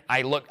again.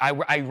 I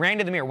ran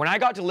to the mirror. When I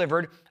got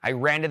delivered, I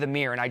ran to the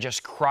mirror and I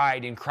just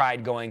cried and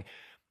cried going,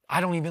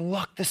 I don't even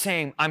look the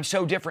same. I'm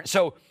so different.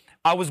 So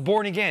I was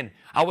born again.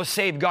 I was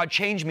saved. God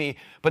changed me.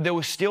 But there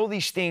was still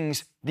these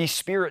things, these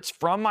spirits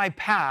from my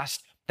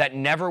past that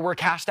never were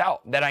cast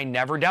out, that I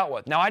never dealt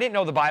with. Now, I didn't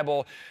know the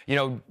Bible,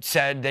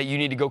 said that you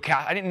need to go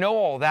cast. I didn't know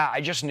all that.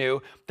 I just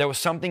knew there was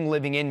something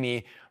living in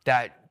me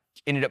that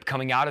ended up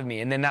coming out of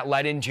me. And then that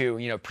led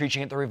into,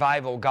 preaching at the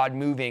revival, God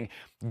moving,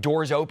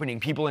 doors opening,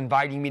 people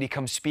inviting me to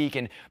come speak.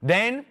 And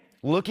then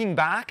looking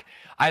back,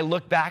 I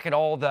look back at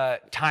all the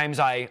times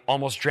I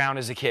almost drowned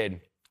as a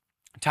kid.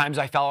 Times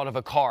I fell out of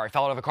a car. I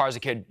fell out of a car as a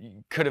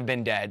kid, could have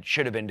been dead,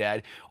 should have been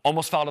dead.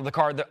 Almost fell out of the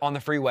car on the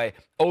freeway,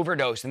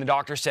 overdosed. And the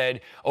doctor said,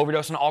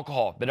 overdose on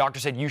alcohol. The doctor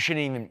said, you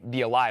shouldn't even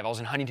be alive. I was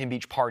in Huntington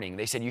Beach partying.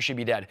 They said, you should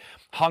be dead.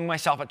 Hung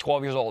myself at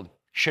 12 years old.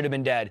 Should have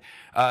been dead.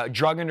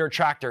 Drug under a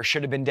tractor,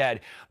 should have been dead.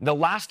 The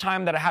last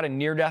time that I had a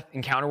near-death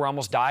encounter where I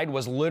almost died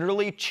was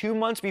literally 2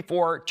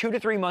 to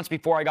 3 months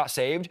before I got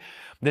saved.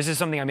 This is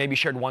something I maybe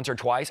shared once or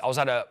twice. I was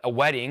at a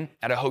wedding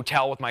at a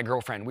hotel with my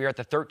girlfriend. We were at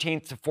the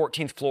 13th to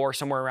 14th floor,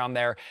 somewhere around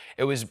there.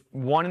 It was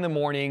 1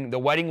 a.m. The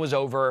wedding was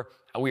over.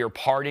 We were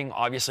partying.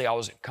 Obviously, I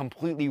was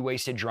completely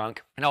wasted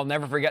drunk. And I'll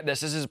never forget this.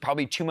 This is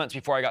probably 2 months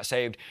before I got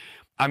saved.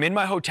 I'm in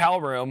my hotel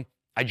room.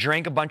 I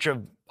drank a bunch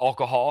of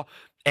alcohol,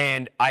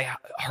 and I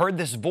heard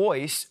this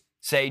voice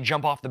say,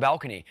 jump off the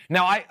balcony.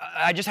 Now,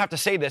 I just have to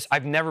say this.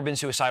 I've never been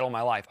suicidal in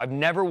my life. I've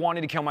never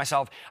wanted to kill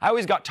myself. I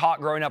always got taught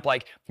growing up,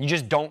 like, you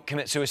just don't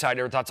commit suicide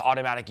or that's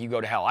automatic, you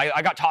go to hell.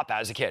 I got taught that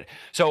as a kid.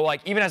 So,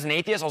 like, even as an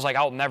atheist, I was like,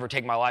 I'll never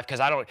take my life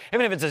because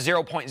even if it's a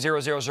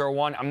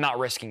 0.0001, I'm not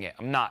risking it.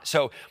 I'm not.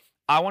 So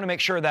I want to make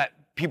sure that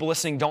people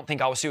listening don't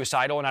think I was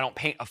suicidal and I don't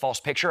paint a false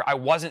picture. I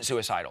wasn't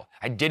suicidal.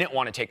 I didn't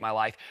want to take my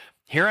life.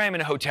 Here I am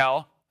in a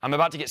hotel. I'm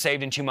about to get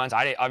saved in 2 months.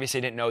 I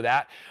obviously didn't know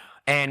that.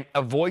 And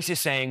a voice is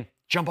saying,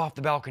 jump off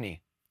the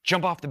balcony,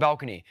 jump off the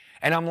balcony.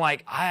 And I'm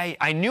like,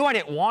 I knew I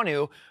didn't want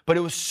to, but it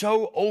was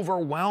so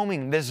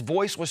overwhelming. This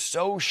voice was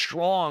so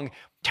strong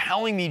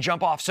telling me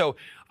jump off. So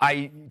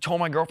I told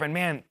my girlfriend,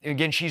 man,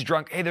 again, she's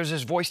drunk. Hey, there's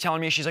this voice telling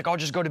me. She's like, I'll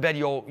just go to bed.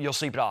 You'll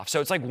sleep it off. So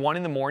it's like 1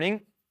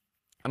 a.m.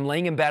 I'm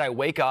laying in bed. I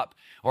wake up,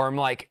 or I'm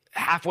like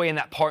halfway in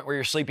that part where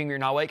you're sleeping, you're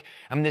not awake.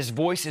 And this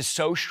voice is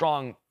so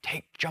strong.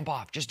 Jump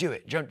off. Just do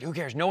it. Who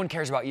cares? No one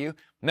cares about you.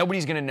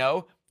 Nobody's going to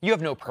know. You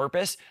have no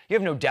purpose. You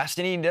have no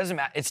destiny. It doesn't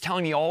matter. It's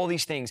telling me all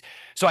these things.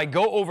 So I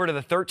go over to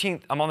the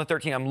 13th. I'm on the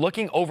 13th. I'm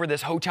looking over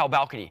this hotel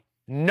balcony,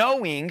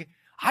 knowing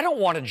I don't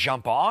want to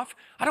jump off.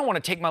 I don't want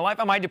to take my life.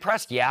 Am I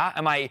depressed? Yeah.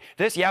 Am I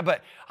this? Yeah.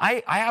 But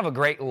I have a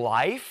great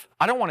life.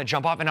 I don't want to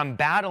jump off. And I'm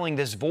battling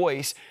this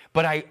voice.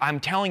 But I'm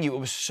telling you, it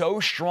was so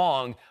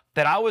strong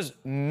that I was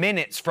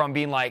minutes from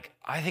being like,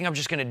 I think I'm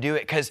just going to do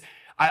it. Because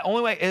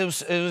it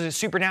was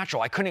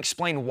supernatural. I couldn't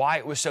explain why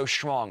it was so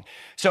strong.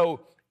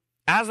 So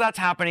as that's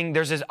happening,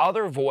 there's this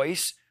other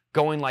voice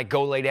going like,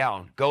 go lay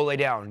down, go lay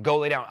down, go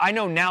lay down. I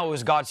know now it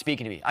was God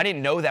speaking to me. I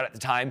didn't know that at the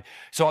time.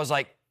 So I was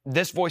like,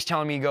 this voice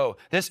telling me go,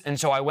 this. And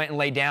so I went and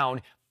laid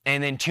down.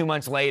 And then 2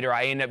 months later,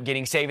 I ended up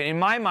getting saved. And in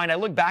my mind, I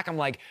look back, I'm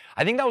like,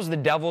 I think that was the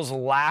devil's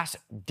last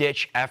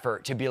ditch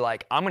effort to be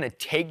like, I'm going to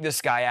take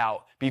this guy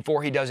out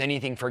before he does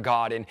anything for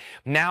God. And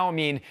now, I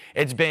mean,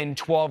 it's been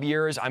 12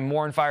 years. I'm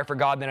more on fire for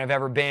God than I've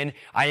ever been.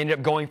 I ended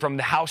up going from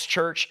the house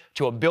church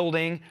to a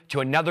building, to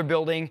another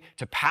building,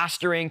 to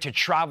pastoring, to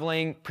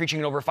traveling, preaching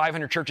in over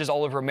 500 churches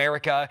all over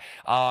America.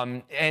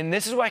 And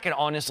this is what I can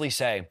honestly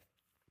say.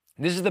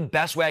 This is the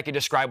best way I could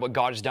describe what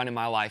God has done in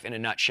my life in a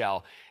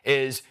nutshell,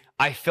 is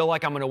I feel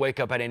like I'm going to wake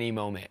up at any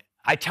moment.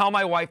 I tell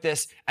my wife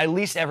this at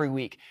least every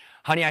week.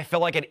 Honey, I feel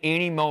like at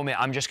any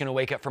moment I'm just going to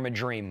wake up from a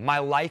dream. My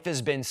life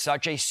has been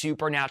such a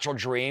supernatural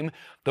dream,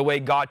 the way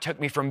God took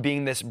me from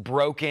being this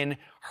broken,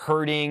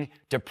 hurting,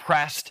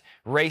 depressed,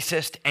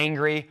 racist,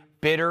 angry,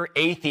 bitter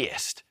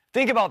atheist.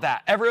 Think about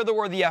that. Every other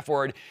word, the F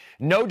word,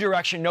 no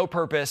direction, no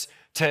purpose,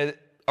 to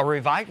a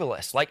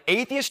revivalist. Like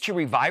atheist to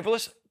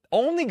revivalist,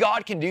 only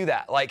God can do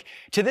that. Like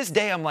to this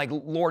day, I'm like,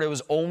 Lord, it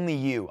was only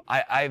you.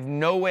 I have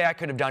no way I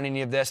could have done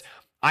any of this.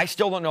 I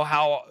still don't know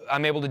how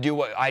I'm able to do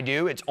what I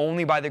do. It's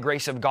only by the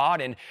grace of God.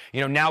 And,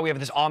 now we have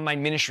this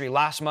online ministry.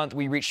 Last month,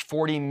 we reached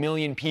 40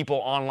 million people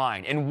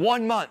online in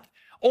 1 month.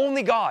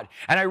 Only God.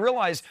 And I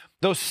realized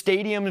those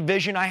stadium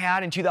vision I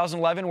had in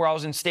 2011 where I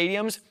was in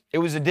stadiums, it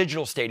was a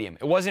digital stadium.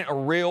 It wasn't a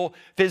real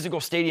physical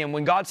stadium.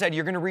 When God said,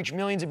 you're going to reach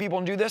millions of people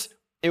and do this,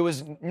 it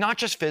was not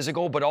just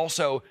physical, but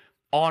also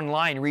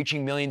online,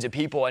 reaching millions of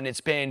people. And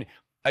it's been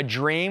a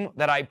dream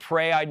that I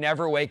pray I'd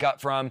never wake up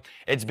from.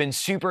 It's been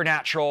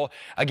supernatural.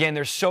 Again,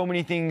 there's so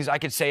many things I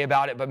could say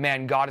about it, but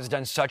man, God has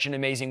done such an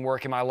amazing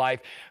work in my life.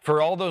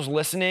 For all those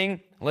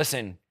listening,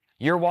 listen,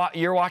 you're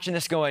watching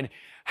this going,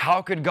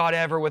 how could God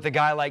ever with a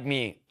guy like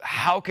me?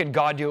 How could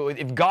God do it?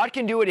 If God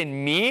can do it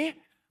in me,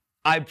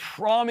 I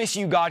promise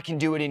you God can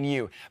do it in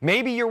you.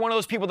 Maybe you're one of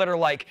those people that are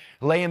like,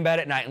 lay in bed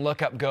at night and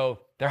look up, go,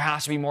 there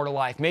has to be more to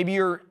life. Maybe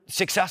you're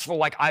successful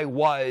like I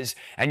was,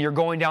 and you're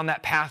going down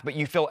that path, but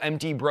you feel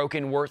empty,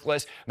 broken,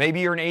 worthless. Maybe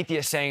you're an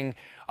atheist saying,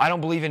 I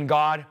don't believe in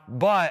God,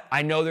 but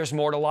I know there's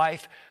more to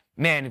life.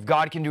 Man, if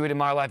God can do it in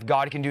my life,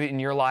 God can do it in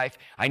your life.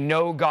 I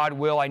know God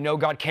will. I know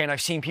God can. I've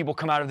seen people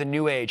come out of the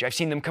New Age. I've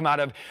seen them come out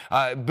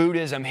of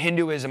Buddhism,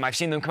 Hinduism. I've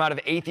seen them come out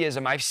of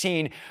atheism. I've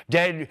seen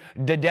the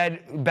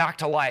dead back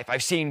to life.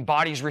 I've seen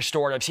bodies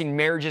restored. I've seen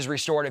marriages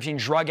restored. I've seen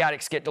drug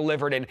addicts get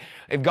delivered. And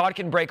if God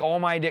can break all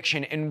my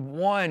addiction in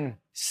 1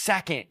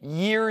 second,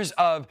 years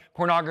of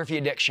pornography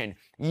addiction,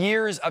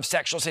 years of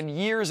sexual sin,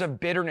 years of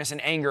bitterness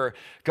and anger,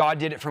 God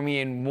did it for me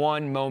in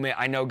 1 moment.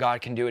 I know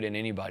God can do it in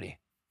anybody.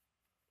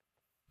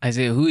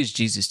 Isaiah, who is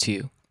Jesus to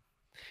you?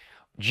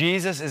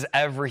 Jesus is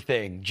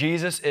everything.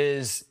 Jesus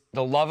is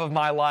the love of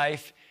my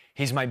life.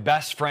 He's my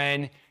best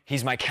friend.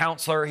 He's my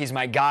counselor. He's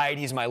my guide.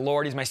 He's my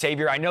Lord. He's my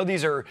Savior. I know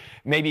these are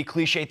maybe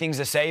cliche things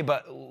to say,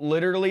 but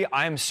literally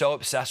I am so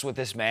obsessed with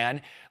this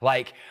man.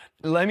 Like,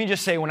 let me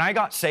just say, when I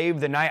got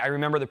saved the night, I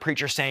remember the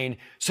preacher saying,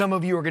 some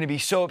of you are going to be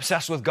so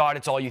obsessed with God,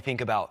 it's all you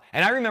think about.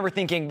 And I remember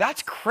thinking,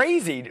 that's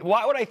crazy.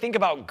 Why would I think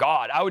about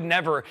God? I would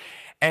never.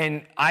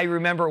 And I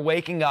remember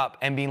waking up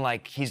and being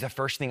like, he's the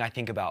first thing I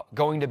think about.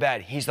 Going to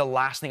bed, he's the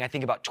last thing I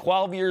think about.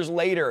 12 years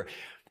later,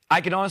 I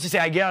can honestly say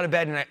I get out of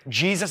bed and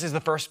Jesus is the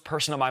first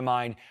person on my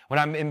mind. When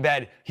I'm in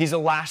bed, he's the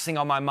last thing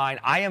on my mind.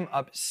 I am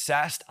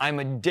obsessed. I'm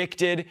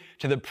addicted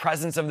to the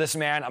presence of this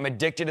man. I'm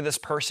addicted to this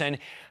person.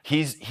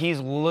 He's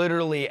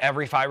literally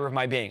every fiber of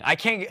my being.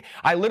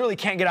 I literally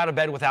can't get out of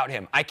bed without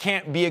him. I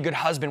can't be a good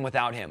husband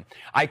without him.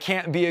 I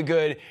can't be a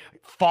good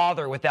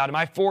father without him.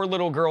 I have 4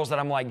 little girls that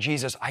I'm like,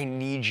 Jesus, I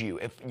need you.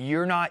 If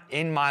you're not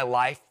in my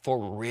life for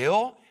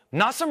real,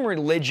 not some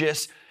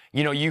religious,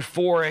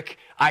 euphoric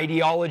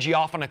ideology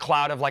off on a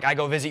cloud of like, I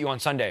go visit you on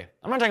Sunday.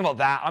 I'm not talking about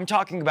that. I'm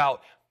talking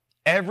about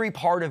every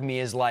part of me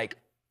is like,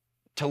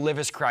 to live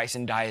as Christ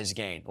and die as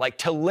gain. Like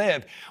to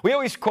live, we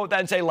always quote that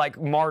and say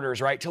like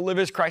martyrs, right? To live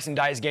as Christ and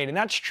die as gain. And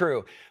that's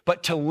true.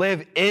 But to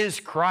live is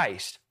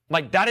Christ.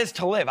 Like that is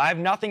to live. I have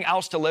nothing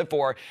else to live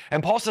for.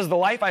 And Paul says the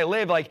life I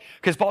live,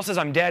 because Paul says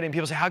I'm dead and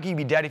people say, how can you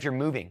be dead if you're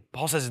moving?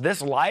 Paul says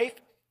this life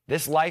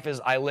is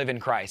I live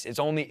in Christ. It's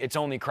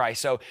only Christ.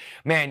 So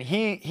man,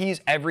 he's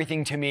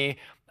everything to me.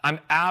 I'm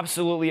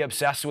absolutely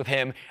obsessed with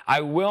him.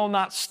 I will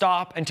not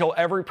stop until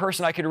every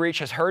person I could reach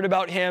has heard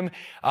about him.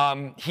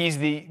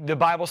 The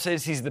Bible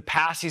says he's the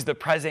past, he's the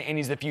present, and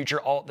he's the future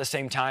all at the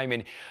same time.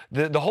 And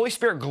the Holy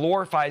Spirit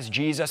glorifies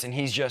Jesus, and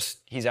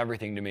he's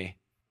everything to me.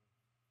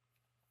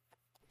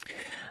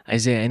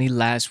 Isaiah, any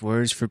last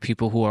words for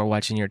people who are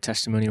watching your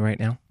testimony right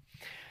now?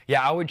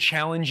 Yeah, I would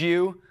challenge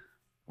you.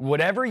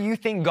 Whatever you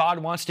think God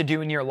wants to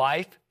do in your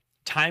life,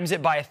 times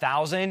it by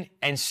 1,000,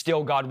 and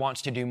still God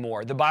wants to do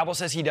more. The Bible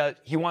says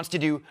he wants to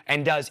do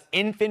and does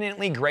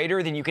infinitely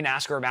greater than you can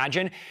ask or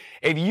imagine.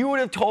 If you would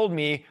have told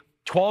me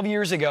 12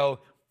 years ago,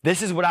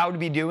 this is what I would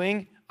be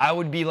doing, I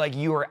would be like,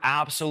 you are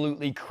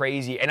absolutely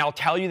crazy. And I'll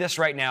tell you this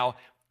right now,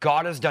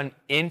 God has done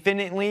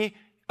infinitely,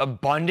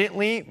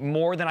 abundantly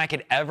more than I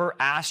could ever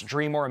ask,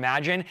 dream, or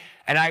imagine.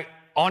 And I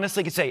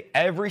honestly could say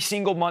every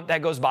single month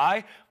that goes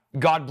by,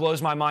 God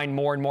blows my mind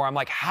more and more. I'm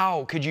like,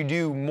 how could you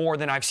do more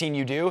than I've seen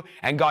you do?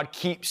 And God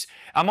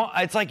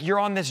it's like you're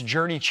on this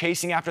journey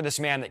chasing after this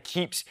man that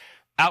keeps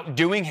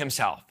outdoing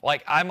himself.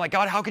 Like, I'm like,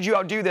 God, how could you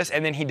outdo this?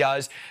 And then he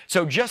does.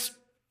 So just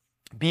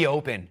be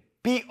open.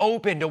 Be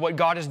open to what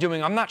God is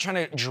doing. I'm not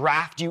trying to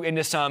draft you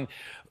into some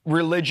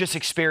religious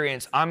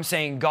experience. I'm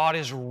saying God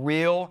is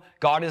real.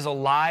 God is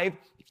alive.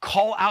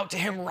 Call out to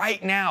him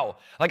right now.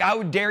 Like, I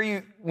would dare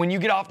you, when you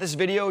get off this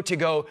video, to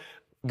go,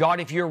 God,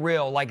 if you're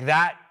real, like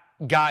that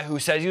guy who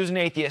says he was an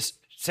atheist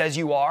says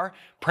you are,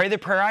 pray the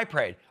prayer I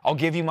prayed. I'll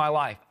give you my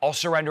life. I'll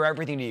surrender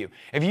everything to you.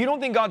 If you don't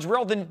think God's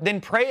real,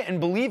 then pray it and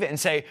believe it and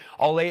say,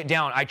 I'll lay it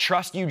down. I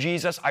trust you,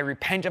 Jesus. I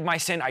repent of my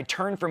sin. I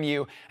turn from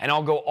you, and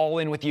I'll go all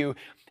in with you.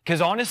 Because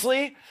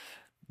honestly,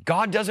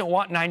 God doesn't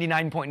want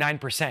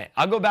 99.9%.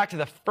 I'll go back to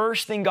the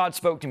first thing God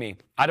spoke to me.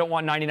 I don't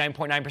want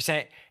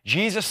 99.9%.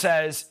 Jesus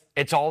says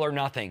it's all or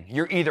nothing.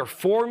 You're either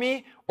for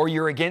me or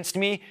you're against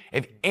me.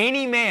 If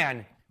any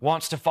man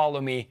wants to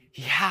follow me,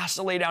 he has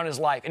to lay down his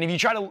life. And if you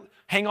try to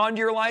hang on to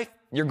your life,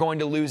 you're going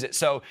to lose it.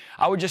 So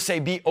I would just say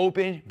be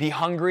open, be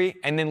hungry,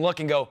 and then look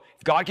and go,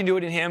 if God can do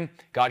it in him,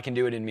 God can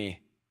do it in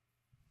me.